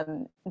of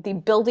the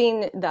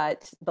building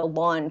that the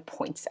lawn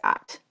points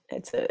at.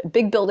 It's a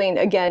big building,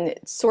 again,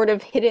 it's sort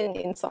of hidden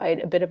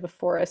inside a bit of a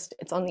forest.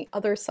 It's on the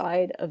other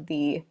side of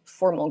the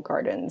formal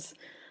gardens.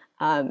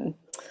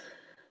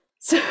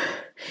 So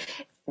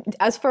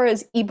as far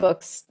as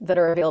ebooks that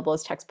are available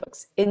as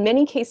textbooks, in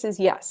many cases,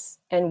 yes.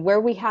 And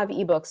where we have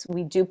ebooks,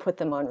 we do put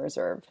them on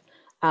reserve.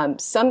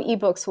 Some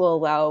ebooks will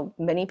allow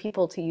many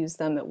people to use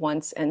them at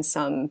once, and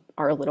some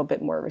are a little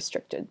bit more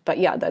restricted. But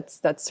yeah,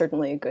 that's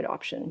certainly a good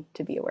option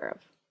to be aware of.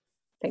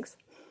 Thanks.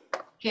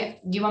 Yeah,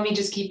 do you want me to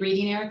just keep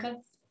reading, Erica?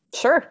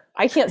 Sure.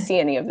 I can't see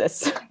any of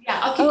this. Yeah,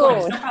 I'll keep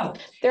going. No problem.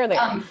 There they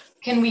are.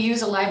 Can we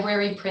use a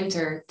library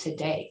printer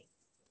today?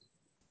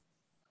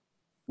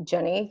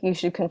 Jenny, you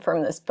should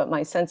confirm this, but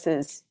my sense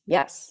is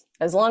yes.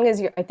 As long as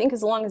you're, I think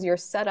as long as you're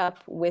set up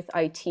with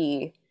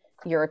IT,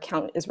 your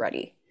account is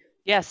ready.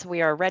 Yes,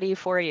 we are ready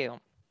for you.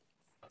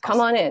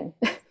 Come on in.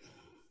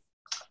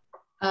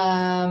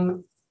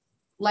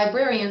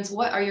 Librarians,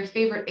 what are your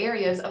favorite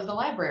areas of the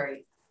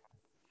library?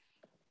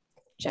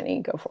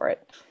 Jenny, go for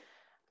it.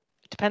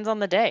 Depends on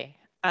the day.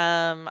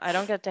 I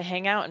don't get to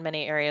hang out in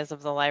many areas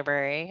of the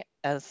library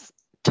as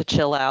to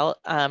chill out,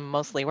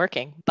 mostly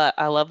working, but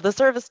I love the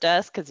service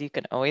desk because you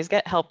can always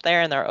get help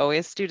there, and there are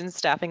always students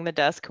staffing the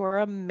desk who are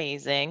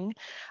amazing.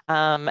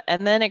 And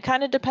then it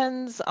kind of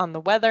depends on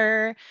the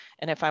weather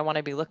and if I want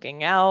to be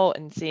looking out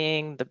and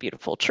seeing the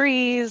beautiful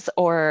trees,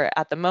 or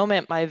at the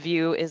moment my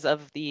view is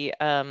of the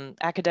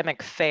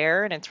academic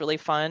fair, and it's really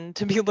fun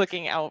to be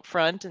looking out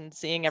front and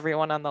seeing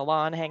everyone on the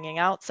lawn hanging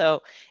out.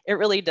 So it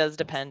really does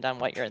depend on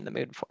what you're in the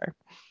mood for.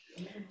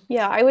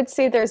 Yeah, I would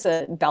say there's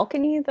a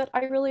balcony that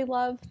I really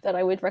love that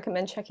I would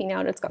recommend checking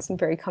out. It's got some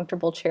very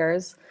comfortable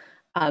chairs.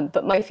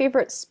 But my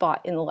favorite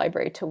spot in the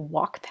library to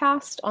walk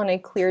past on a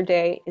clear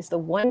day is the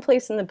one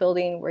place in the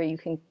building where you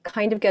can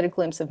kind of get a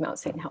glimpse of Mount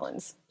St.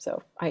 Helens.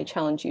 So I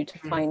challenge you to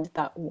find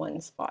that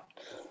one spot.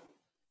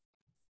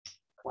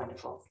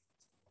 Wonderful.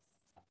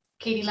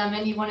 Katie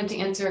Lemon, you wanted to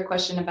answer a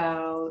question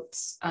about,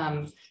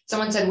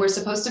 someone said, we're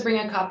supposed to bring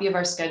a copy of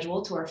our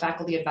schedule to our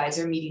faculty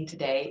advisor meeting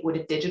today. Would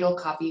a digital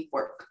copy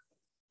work?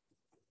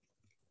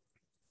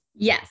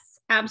 Yes,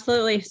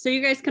 absolutely. So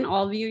you guys can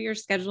all view your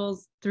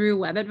schedules through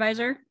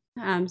WebAdvisor.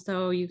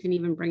 So you can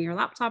even bring your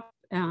laptop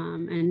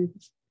and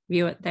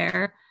view it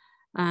there.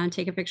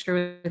 Take a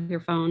picture with your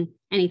phone.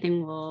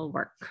 Anything will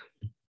work.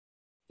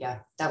 Yeah,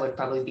 that would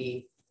probably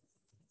be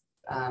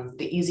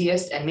the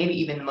easiest and maybe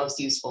even the most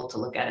useful to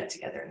look at it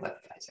together in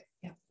WebAdvisor.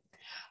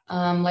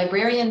 Yeah.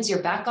 Librarians,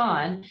 you're back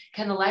on.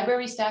 Can the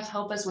library staff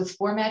help us with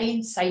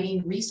formatting,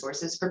 citing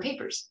resources for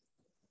papers?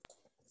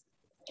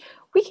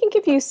 We can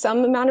give you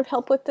some amount of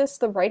help with this.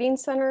 The Writing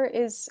Center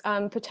is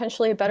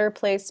potentially a better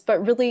place,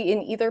 but really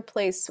in either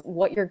place,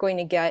 what you're going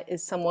to get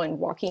is someone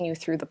walking you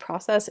through the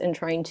process and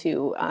trying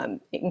to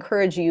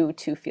encourage you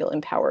to feel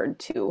empowered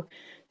to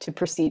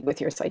proceed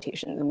with your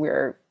citations.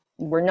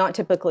 We're not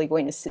typically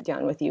going to sit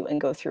down with you and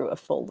go through a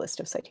full list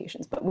of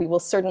citations, but we will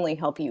certainly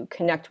help you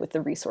connect with the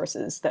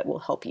resources that will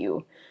help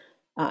you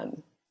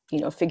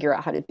figure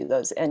out how to do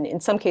those. And in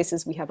some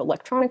cases, we have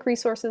electronic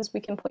resources we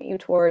can point you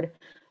toward.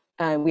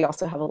 We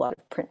also have a lot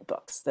of print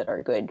books that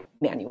are good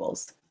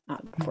manuals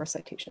for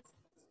citation.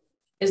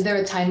 Is there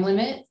a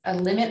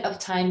limit of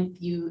time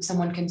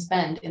someone can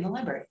spend in the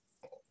library?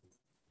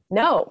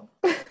 No.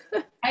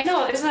 I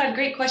know, isn't that a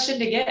great question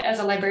to get as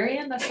a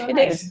librarian? That's so It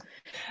nice. is.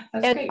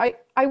 That's and great.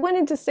 I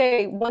wanted to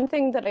say one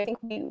thing that I think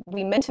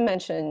we meant to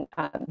mention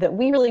that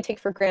we really take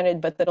for granted,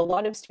 but that a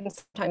lot of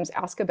students sometimes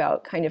ask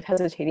about kind of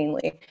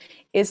hesitatingly,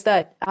 is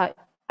that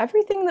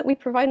everything that we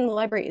provide in the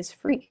library is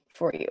free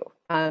for you.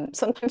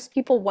 Sometimes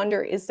people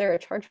wonder, is there a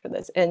charge for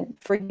this? And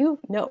for you,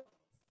 no.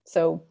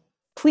 So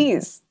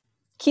please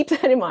keep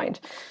that in mind.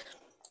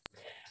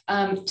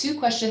 2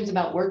 questions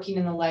about working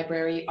in the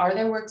library. Are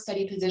there work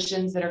study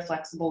positions that are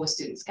flexible with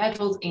student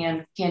schedules?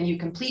 And can you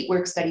complete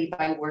work study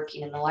by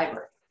working in the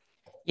library?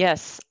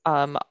 Yes,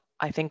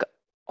 I think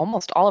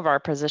almost all of our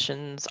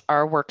positions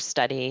are work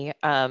study.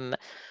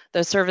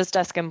 The service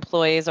desk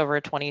employs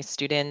over 20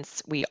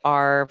 students. We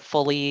are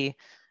fully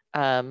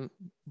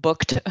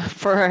booked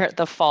for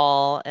the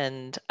fall,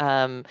 and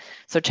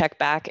so check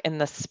back in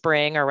the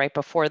spring or right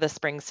before the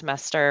spring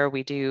semester.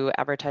 We do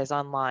advertise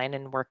online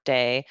and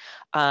Workday.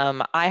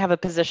 I have a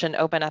position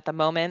open at the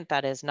moment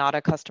that is not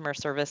a customer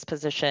service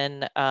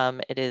position.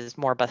 It is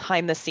more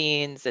behind the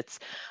scenes. It's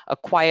a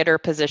quieter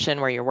position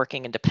where you're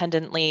working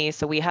independently.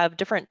 So we have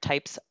different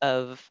types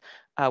of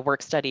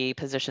work study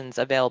positions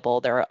available.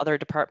 There are other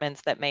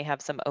departments that may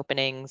have some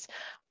openings,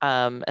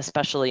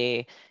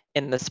 especially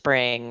in the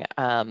spring.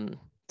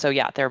 So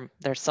yeah,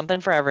 there's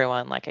something for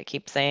everyone. Like I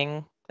keep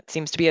saying, it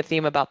seems to be a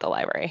theme about the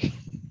library.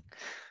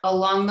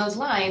 Along those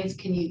lines,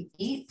 can you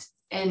eat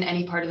in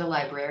any part of the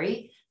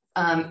library?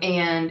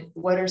 And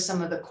what are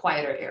some of the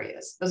quieter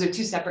areas? Those are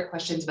 2 separate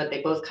questions, but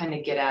they both kind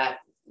of get at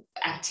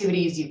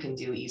activities you can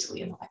do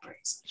easily in the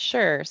libraries?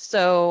 Sure.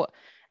 So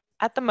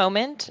at the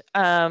moment,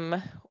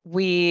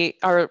 we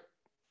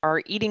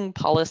our eating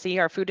policy,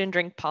 our food and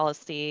drink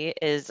policy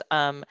is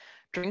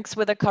drinks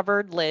with a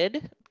covered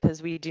lid,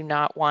 because we do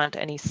not want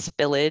any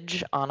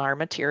spillage on our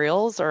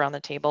materials or on the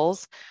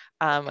tables.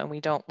 And we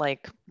don't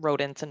like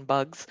rodents and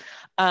bugs.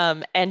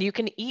 And you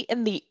can eat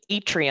in the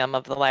atrium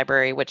of the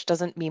library, which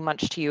doesn't mean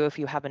much to you if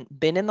you haven't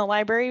been in the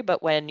library,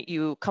 but when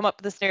you come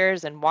up the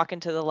stairs and walk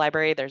into the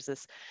library, there's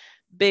this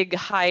big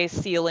high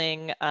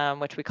ceiling,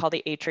 which we call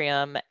the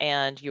atrium,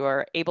 and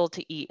you're able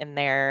to eat in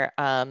there.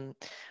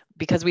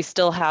 Because we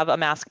still have a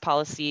mask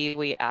policy,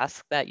 we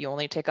ask that you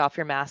only take off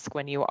your mask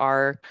when you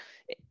are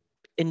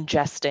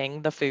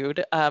ingesting the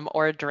food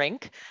or a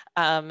drink.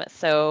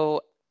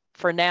 So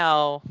for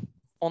now,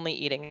 only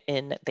eating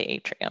in the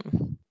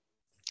atrium.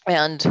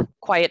 And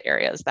quiet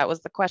areas, that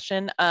was the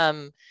question.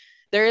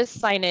 There is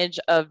signage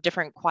of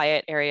different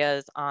quiet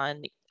areas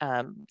on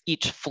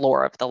each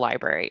floor of the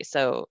library.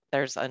 So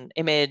there's an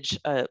image,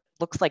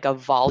 looks like a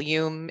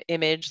volume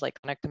image, like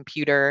on a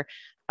computer,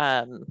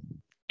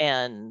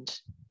 and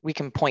we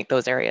can point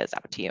those areas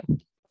out to you.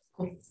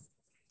 Cool.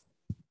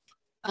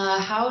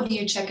 How do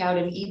you check out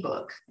an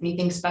ebook?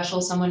 Anything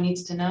special someone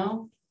needs to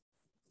know?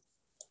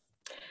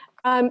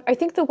 I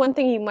think the one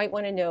thing you might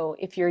want to know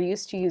if you're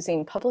used to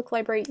using public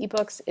library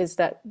ebooks is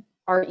that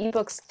our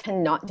ebooks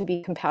tend not to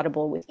be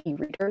compatible with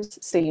e-readers,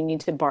 so you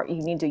need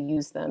to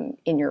use them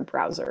in your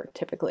browser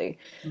typically.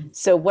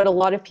 So what a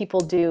lot of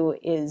people do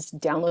is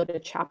download a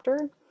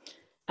chapter.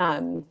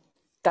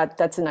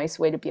 That's a nice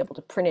way to be able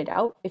to print it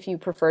out if you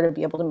prefer to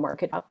be able to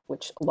mark it up,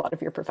 which a lot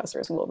of your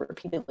professors will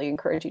repeatedly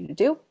encourage you to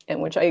do,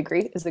 and which I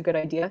agree is a good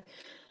idea.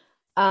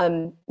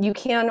 You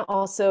can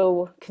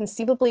also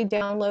conceivably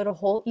download a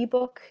whole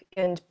ebook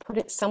and put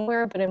it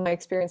somewhere, but in my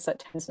experience, that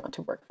tends not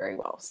to work very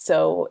well.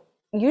 So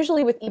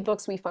usually with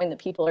ebooks, we find that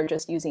people are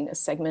just using a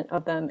segment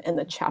of them, and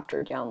the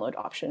chapter download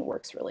option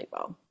works really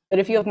well. But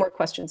if you have more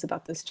questions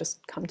about this,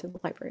 just come to the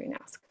library and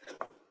ask.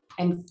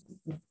 And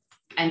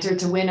enter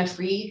to win a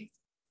free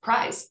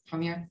prize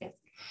from your,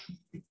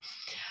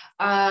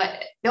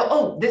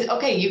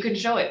 okay, you can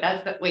show it.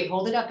 That's the, wait,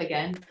 hold it up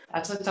again.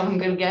 That's what someone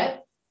can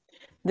get.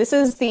 It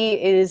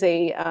is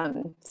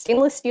a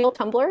stainless steel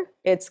tumbler.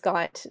 It's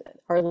got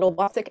our little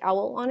Watsik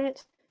owl on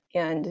it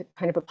and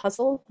kind of a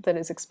puzzle that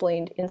is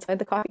explained inside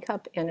the coffee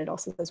cup. And it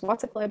also says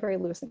Watsik Library,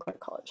 Lewis and Clark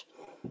College.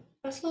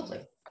 That's lovely.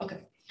 Okay.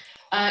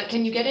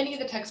 Can you get any of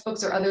the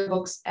textbooks or other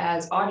books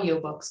as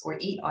audiobooks or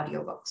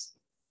e-audiobooks?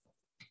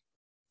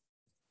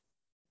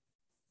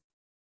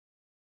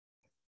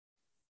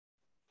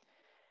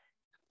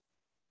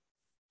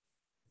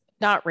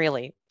 Not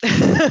really.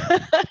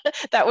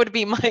 That would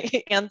be my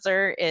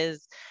answer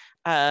is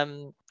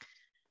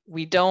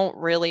we don't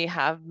really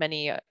have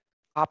many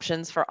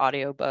options for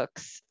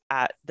audiobooks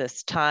at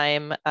this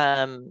time,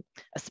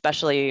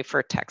 especially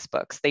for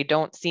textbooks. They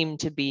don't seem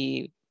to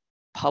be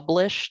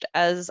published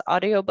as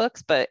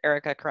audiobooks, but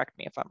Erica, correct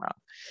me if I'm wrong.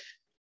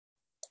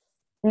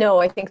 No,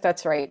 I think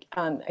that's right.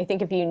 I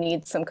think if you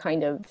need some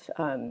kind of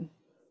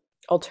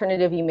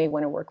alternative, you may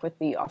want to work with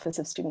the Office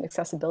of Student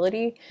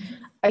Accessibility.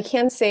 I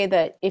can say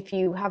that if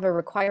you have a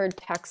required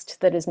text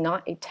that is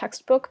not a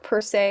textbook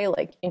per se,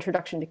 like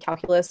Introduction to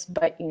Calculus,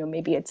 but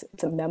maybe it's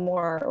a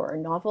memoir or a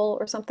novel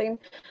or something,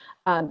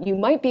 you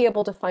might be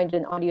able to find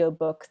an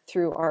audiobook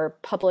through our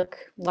public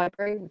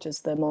library, which is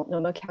the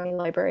Multnomah County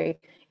Library.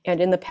 And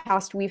in the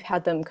past, we've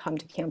had them come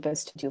to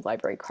campus to do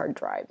library card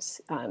drives.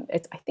 I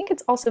think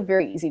it's also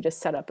very easy to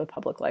set up a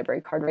public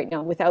library card right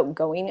now without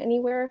going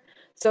anywhere.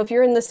 So if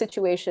you're in this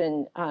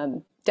situation,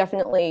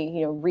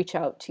 definitely reach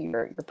out to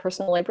your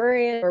personal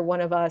librarian or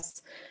one of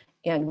us,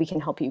 and we can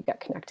help you get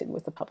connected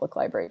with the public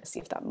library to see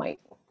if that might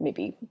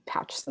maybe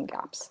patch some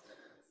gaps.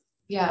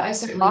 Yeah, I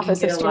certainly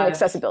Office of Student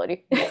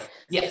Accessibility.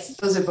 Yes,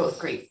 those are both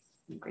great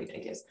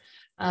ideas.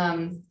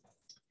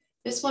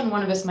 This one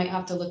of us might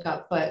have to look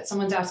up, but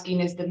someone's asking,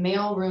 is the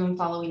mail room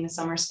following the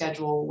summer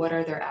schedule? What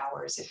are their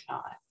hours if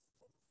not?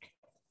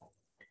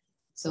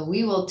 So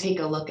we will take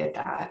a look at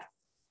that.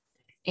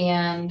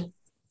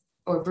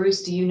 Or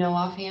Bruce, do you know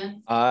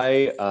offhand?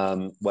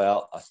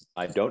 Well,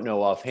 I don't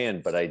know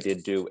offhand, but I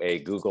did do a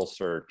Google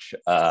search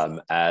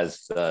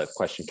as the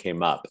question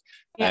came up.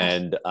 Yeah.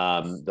 And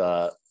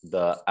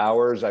the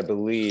hours, I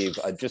believe,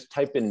 I just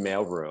type in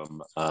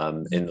mailroom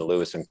in the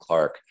Lewis and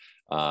Clark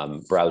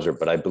browser,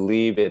 but I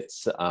believe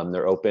it's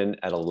they're open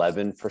at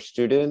 11 for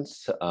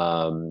students.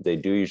 They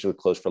do usually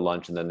close for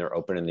lunch, and then they're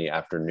open in the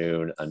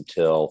afternoon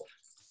until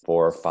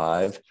 4 or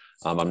 5.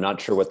 I'm not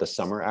sure what the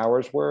summer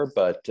hours were,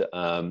 but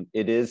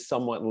it is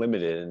somewhat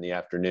limited in the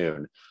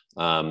afternoon.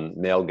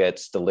 Mail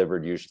gets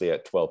delivered usually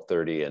at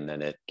 12:30, and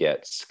then it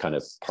gets kind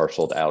of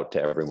parceled out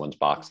to everyone's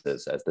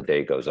boxes as the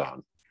day goes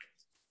on.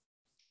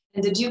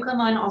 And did you come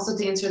on also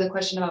to answer the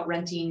question about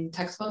renting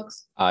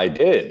textbooks? I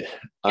did.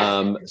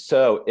 Yeah.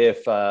 So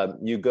if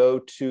you go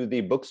to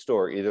the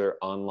bookstore, either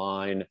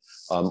online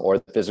or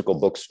the physical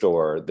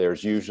bookstore,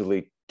 there's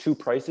usually 2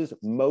 prices.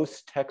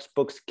 Most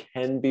textbooks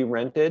can be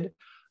rented.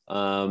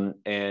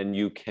 and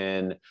you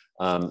can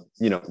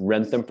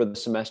rent them for the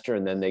semester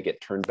and then they get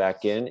turned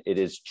back in. It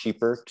is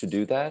cheaper to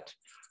do that.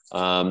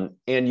 And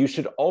you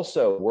should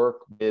also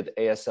work with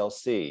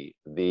ASLC,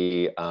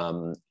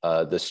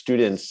 the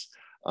students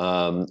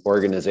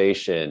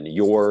organization.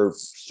 Your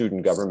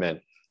student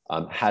government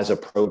has a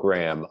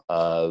program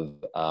of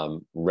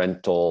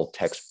rental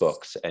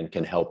textbooks and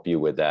can help you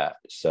with that.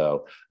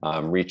 So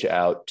reach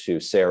out to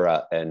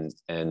Sarah and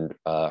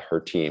her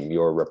team,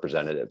 your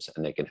representatives,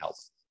 and they can help.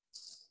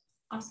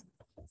 Awesome.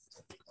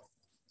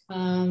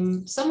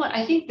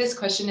 I think this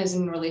question is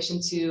in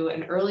relation to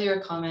an earlier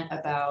comment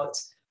about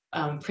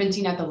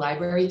printing at the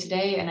library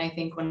today. And I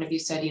think one of you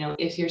said,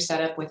 if you're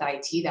set up with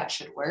IT, that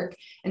should work.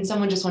 And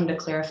someone just wanted to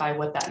clarify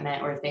what that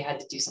meant, or if they had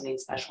to do something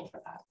special for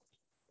that.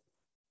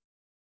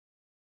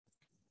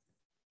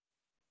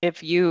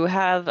 If you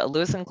have a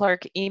Lewis and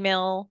Clark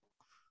email,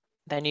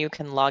 then you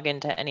can log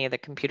into any of the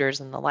computers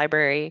in the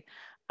library.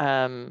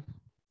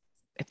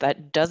 If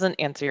that doesn't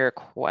answer your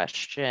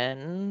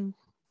question,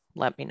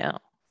 let me know.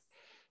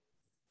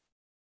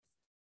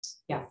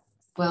 Yeah,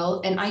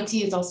 well, and IT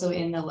is also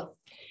in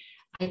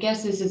I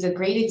guess this is a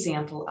great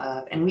example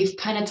of, and we've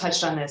kind of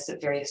touched on this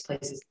at various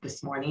places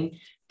this morning,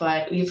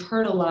 but we've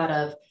heard a lot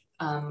of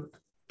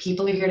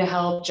people are here to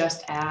help,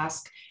 just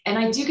ask. And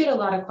I do get a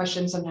lot of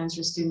questions sometimes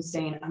from students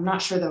saying, I'm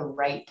not sure the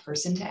right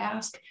person to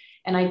ask.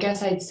 And I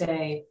guess I'd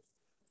say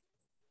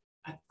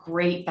a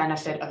great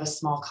benefit of a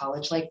small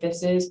college like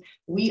this is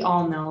we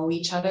all know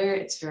each other.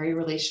 It's very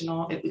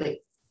relational.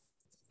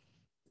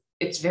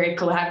 It's very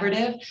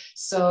collaborative.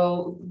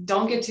 So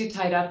don't get too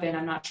tied up in,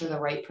 I'm not sure the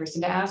right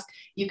person to ask.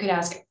 You could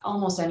ask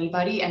almost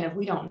anybody. And if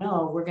we don't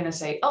know, we're gonna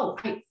say, oh,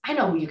 I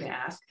know who you can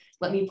ask.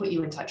 Let me put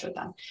you in touch with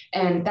them.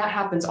 And that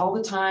happens all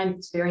the time.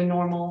 It's very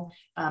normal.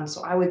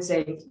 So I would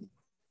say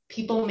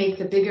people make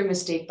the bigger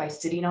mistake by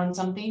sitting on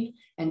something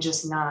and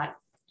just not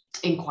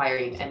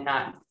inquiring and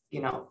not,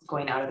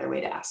 going out of their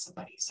way to ask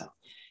somebody. So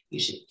you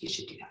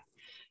should do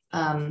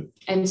that.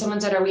 And someone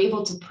said, are we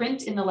able to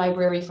print in the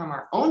library from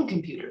our own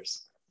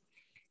computers?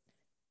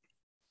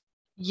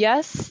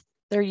 Yes,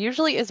 there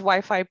usually is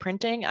Wi-Fi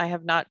printing. I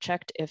have not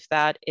checked if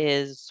that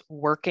is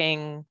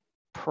working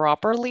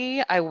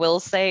properly. I will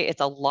say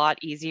it's a lot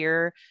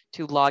easier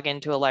to log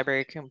into a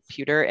library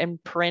computer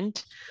and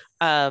print.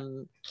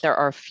 There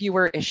are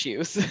fewer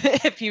issues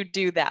if you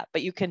do that,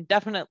 but you can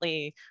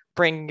definitely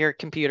bring your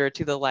computer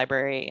to the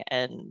library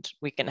and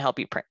we can help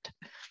you print.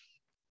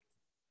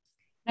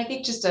 I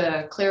think just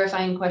a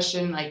clarifying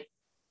question,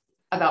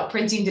 about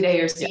printing today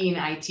or seeing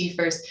IT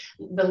first.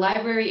 The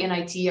library and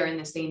IT are in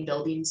the same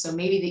building. So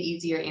maybe the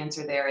easier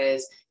answer there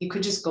is you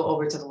could just go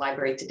over to the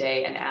library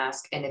today and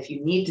ask. And if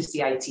you need to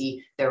see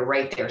IT, they're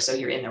right there. So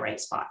you're in the right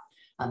spot.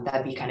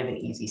 That'd be kind of an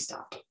easy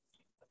stop.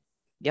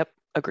 Yep,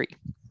 agree.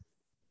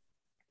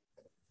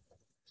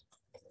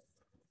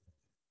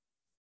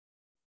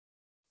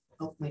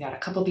 Oh, we got a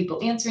couple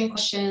people answering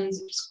questions,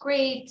 which is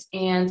great.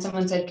 And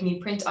someone said, can you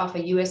print off a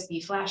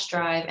USB flash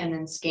drive and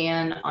then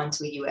scan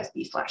onto a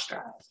USB flash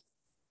drive?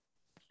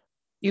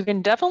 You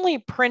can definitely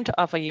print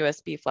off a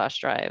USB flash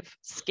drive.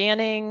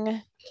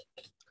 Scanning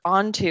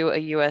onto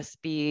a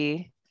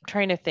USB, I'm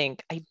trying to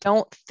think. I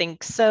don't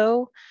think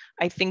so.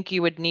 I think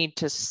you would need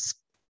to,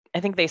 I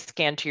think they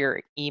scan to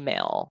your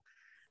email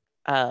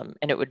and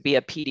it would be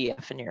a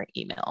PDF in your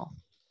email,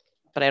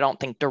 but I don't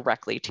think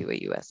directly to a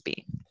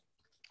USB.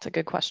 It's a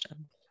good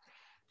question.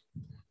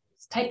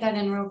 Let's type that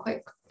in real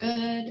quick.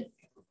 Good.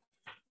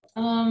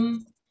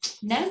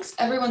 Next,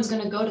 everyone's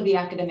going to go to the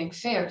academic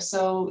fair.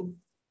 So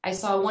I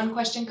saw one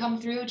question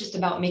come through just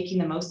about making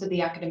the most of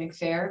the academic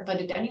fair, but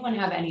did anyone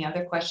have any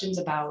other questions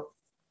about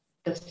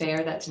the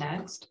fair that's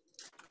next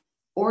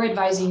or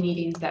advising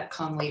meetings that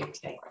come later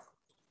today?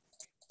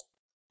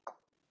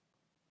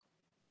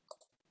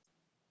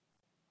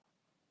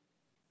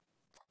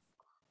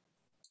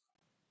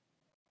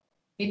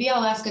 Maybe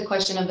I'll ask a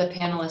question of the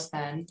panelists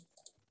then,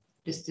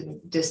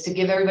 just to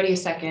give everybody a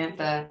second,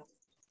 the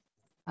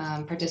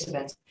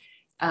participants.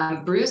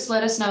 Bruce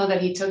let us know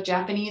that he took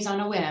Japanese on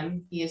a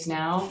whim. He is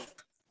now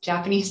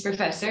Japanese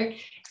professor.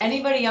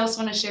 Anybody else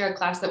want to share a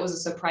class that was a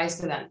surprise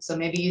to them? So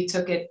maybe you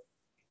took it,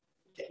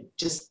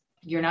 just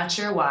you're not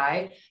sure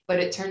why, but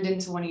it turned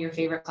into one of your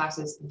favorite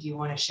classes. Do you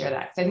want to share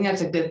that? I think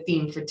that's a good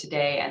theme for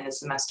today and the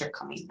semester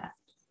coming up.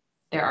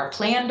 There are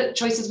planned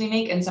choices we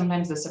make, and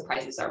sometimes the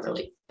surprises are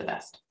really the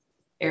best.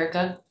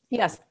 Erica?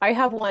 Yes, I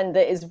have one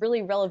that is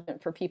really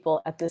relevant for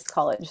people at this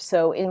college.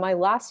 So in my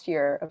last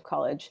year of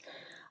college,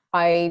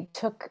 I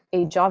took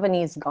a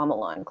Javanese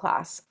gamelan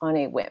class on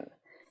a whim.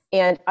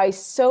 And I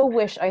so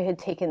wish I had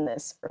taken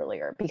this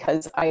earlier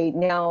because I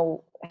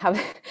now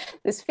have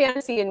this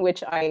fantasy in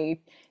which I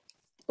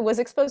was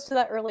exposed to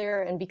that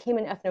earlier and became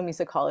an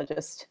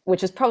ethnomusicologist,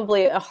 which is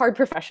probably a hard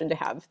profession to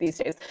have these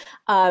days.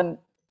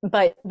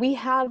 But we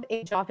have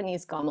a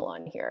Javanese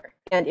gamelan here.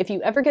 And if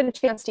you ever get a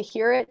chance to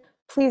hear it,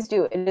 please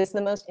do. It is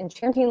the most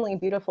enchantingly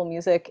beautiful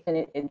music, and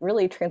it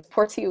really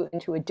transports you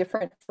into a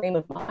different frame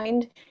of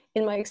mind,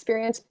 in my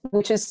experience,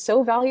 which is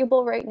so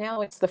valuable right now.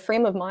 It's the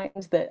frame of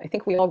mind that I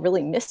think we all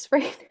really miss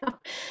right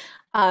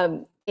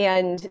now.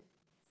 And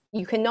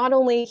you can not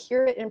only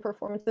hear it in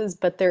performances,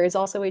 but there is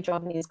also a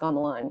Javanese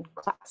gamelan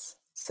class.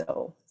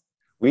 So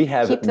we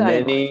have keep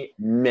that in mind.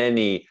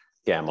 many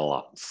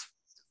gamelons.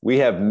 We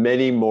have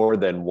many more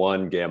than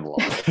one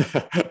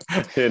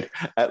gamelan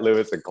at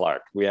Lewis and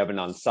Clark. We have an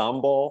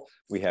ensemble,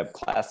 we have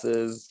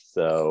classes.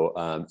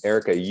 So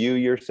Erica, you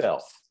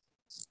yourself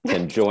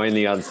can join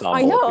the ensemble.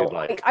 I know, if you'd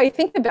like. I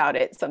think about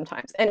it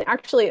sometimes. And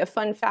actually, a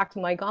fun fact,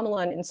 my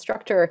gamelan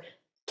instructor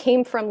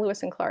came from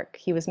Lewis and Clark.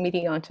 He was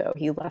Medianto.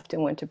 He left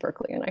and went to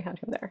Berkeley, and I had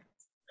him there.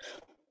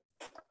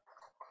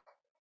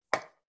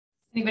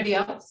 Anybody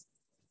else?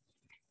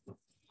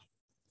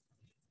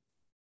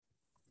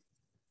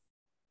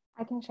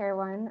 I can share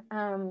one.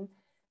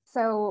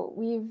 So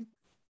we've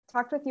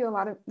talked with you a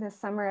lot this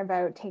summer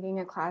about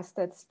taking a class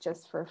that's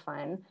just for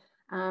fun.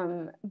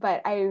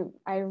 But I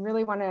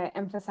really want to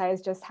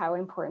emphasize just how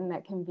important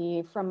that can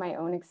be from my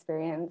own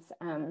experience.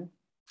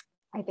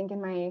 I think in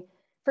my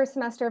first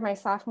semester of my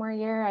sophomore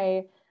year,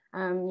 I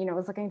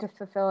was looking to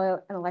fulfill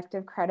an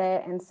elective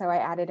credit. And so I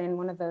added in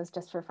one of those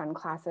just for fun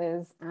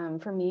classes.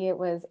 For me, it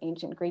was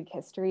ancient Greek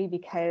history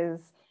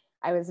because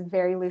I was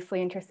very loosely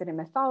interested in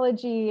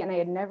mythology and I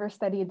had never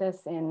studied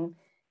this in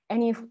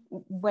any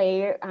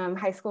way,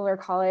 high school or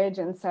college.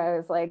 And so I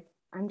was like,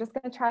 I'm just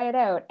going to try it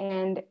out.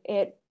 And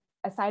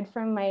aside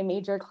from my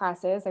major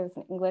classes, I was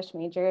an English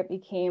major, it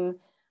became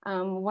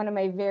one of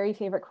my very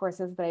favorite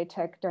courses that I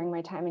took during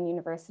my time in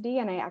university.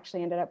 And I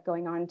actually ended up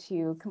going on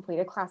to complete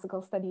a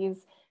classical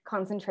studies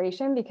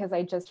concentration because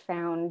I just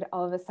found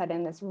all of a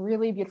sudden this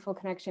really beautiful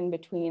connection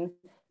between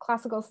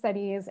classical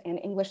studies and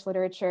English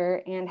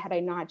literature. And had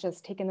I not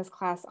just taken this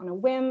class on a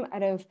whim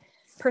out of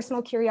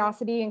personal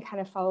curiosity and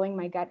kind of following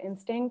my gut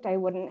instinct, I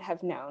wouldn't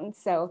have known.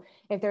 So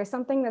if there's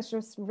something that's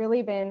just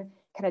really been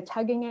kind of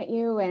tugging at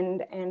you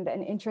and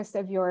an interest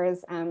of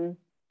yours,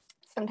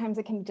 sometimes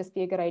it can just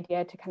be a good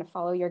idea to kind of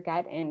follow your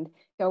gut and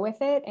go with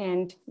it.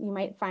 And you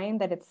might find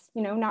that it's,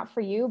 not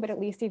for you, but at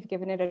least you've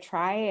given it a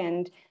try.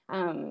 And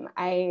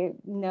I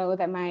know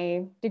that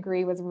my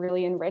degree was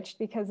really enriched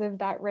because of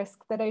that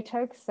risk that I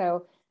took.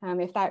 So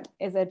if that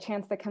is a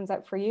chance that comes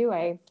up for you,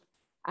 I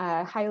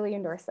highly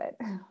endorse it.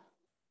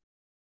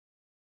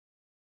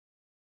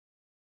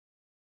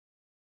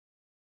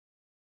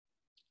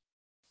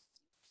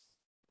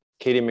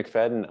 Katie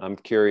McFadden, I'm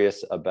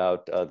curious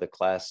about the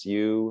class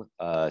you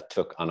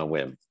took on a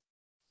whim.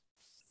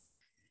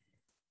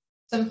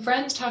 Some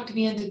friends talked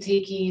me into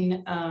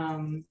taking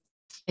an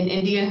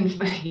Indian,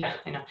 yeah,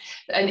 I know,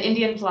 an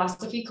Indian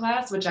philosophy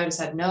class, which I just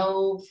had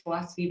no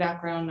philosophy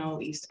background,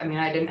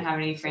 I didn't have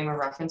any frame of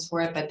reference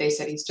for it, but they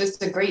said he's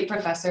just a great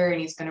professor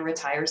and he's going to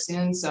retire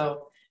soon.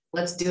 So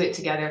let's do it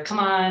together. Come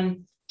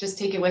on, just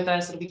take it with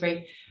us. It'll be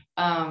great.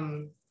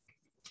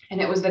 And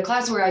it was the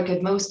class where I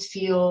could most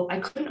feel, I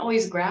couldn't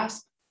always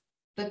grasp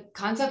the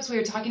concepts we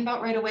were talking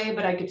about right away,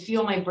 but I could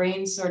feel my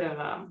brain sort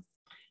of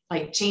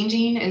like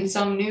changing in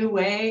some new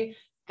way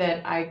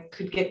that I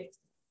could get.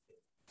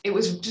 It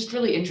was just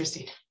really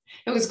interesting.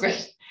 It was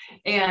great.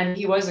 And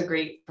he was a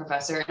great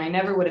professor and I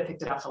never would have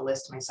picked it off a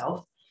list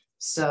myself.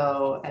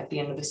 So at the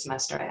end of the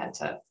semester, I had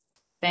to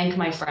thank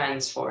my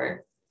friends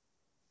for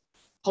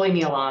pulling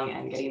me along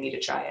and getting me to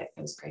try it.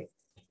 It was great.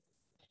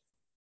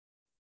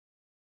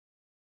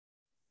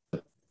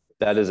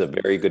 That is a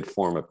very good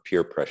form of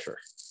peer pressure.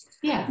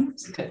 Yeah,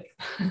 it's good.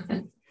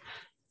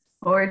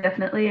 Or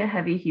definitely a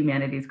heavy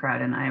humanities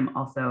crowd. And I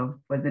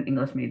was an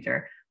English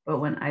major. But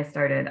when I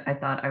started, I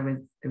thought I was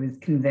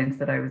convinced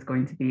that I was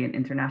going to be an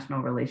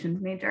international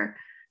relations major.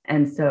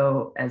 And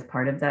so as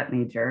part of that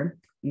major,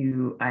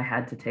 I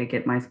had to take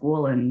at my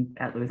school and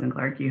at Lewis and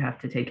Clark, you have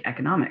to take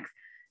economics.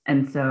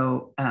 And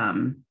so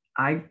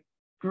I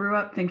grew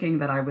up thinking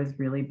that I was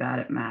really bad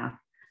at math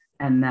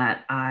and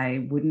that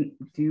I wouldn't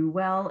do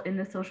well in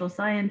the social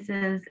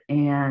sciences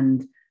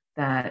and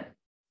that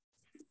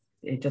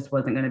it just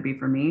wasn't going to be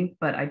for me.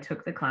 But I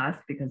took the class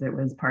because it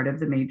was part of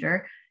the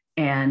major.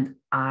 And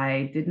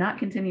I did not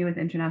continue with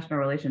international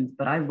relations,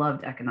 but I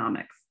loved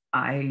economics.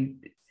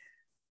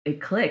 It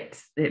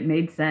clicked, it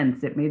made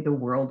sense. It made the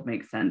world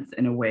make sense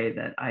in a way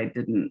that I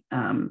didn't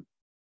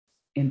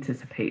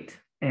anticipate.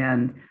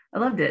 And I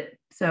loved it.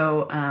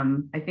 So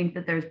I think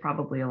that there's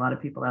probably a lot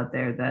of people out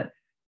there that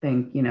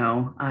think,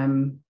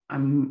 I'm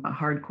a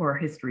hardcore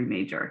history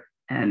major.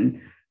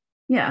 And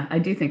yeah, I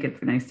do think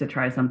it's nice to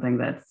try something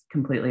that's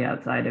completely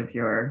outside of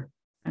your,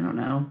 I don't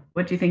know,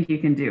 what do you think you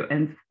can do?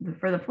 And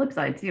for the flip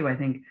side too, I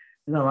think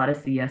there's a lot of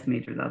CS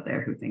majors out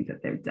there who think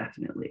that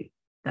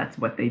that's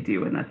what they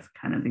do. And that's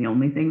kind of the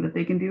only thing that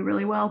they can do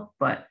really well.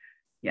 But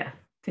yeah,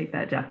 take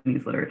that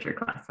Japanese literature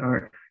class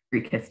or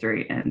Greek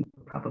history and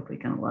you're probably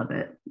gonna love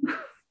it.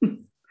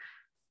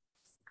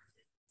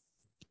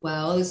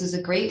 Well, this is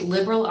a great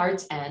liberal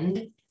arts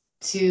end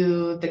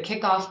to the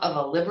kickoff of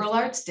a liberal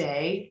arts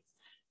day.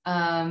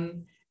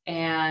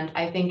 And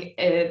I think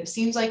it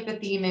seems like the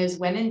theme is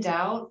when in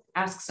doubt,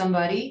 ask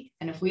somebody.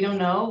 And if we don't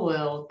know,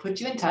 we'll put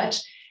you in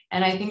touch.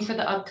 And I think for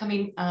the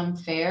upcoming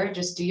fair,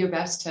 just do your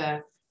best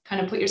to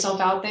kind of put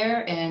yourself out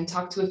there and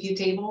talk to a few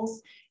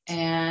tables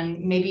And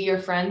maybe your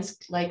friends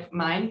like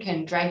mine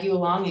can drag you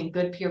along in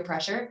good peer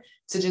pressure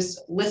to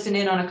just listen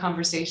in on a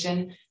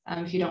conversation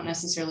if you don't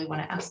necessarily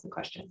want to ask the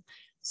question.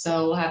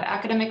 So we'll have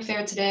academic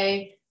fair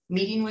today,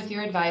 meeting with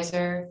your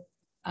advisor,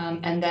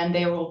 and then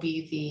there will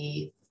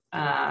be the,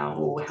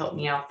 help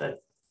me out,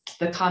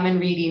 the common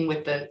reading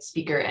with the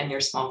speaker and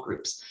your small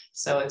groups.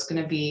 So it's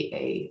going to be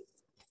a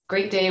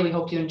great day. We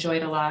hope you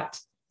enjoyed a lot,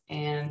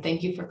 and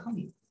thank you for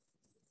coming.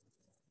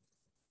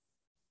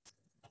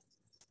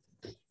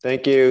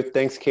 Thank you.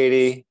 Thanks,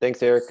 Katie.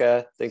 Thanks,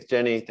 Erica. Thanks,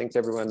 Jenny. Thanks,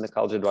 everyone in the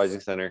College Advising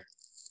Center.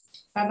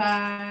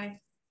 Bye-bye.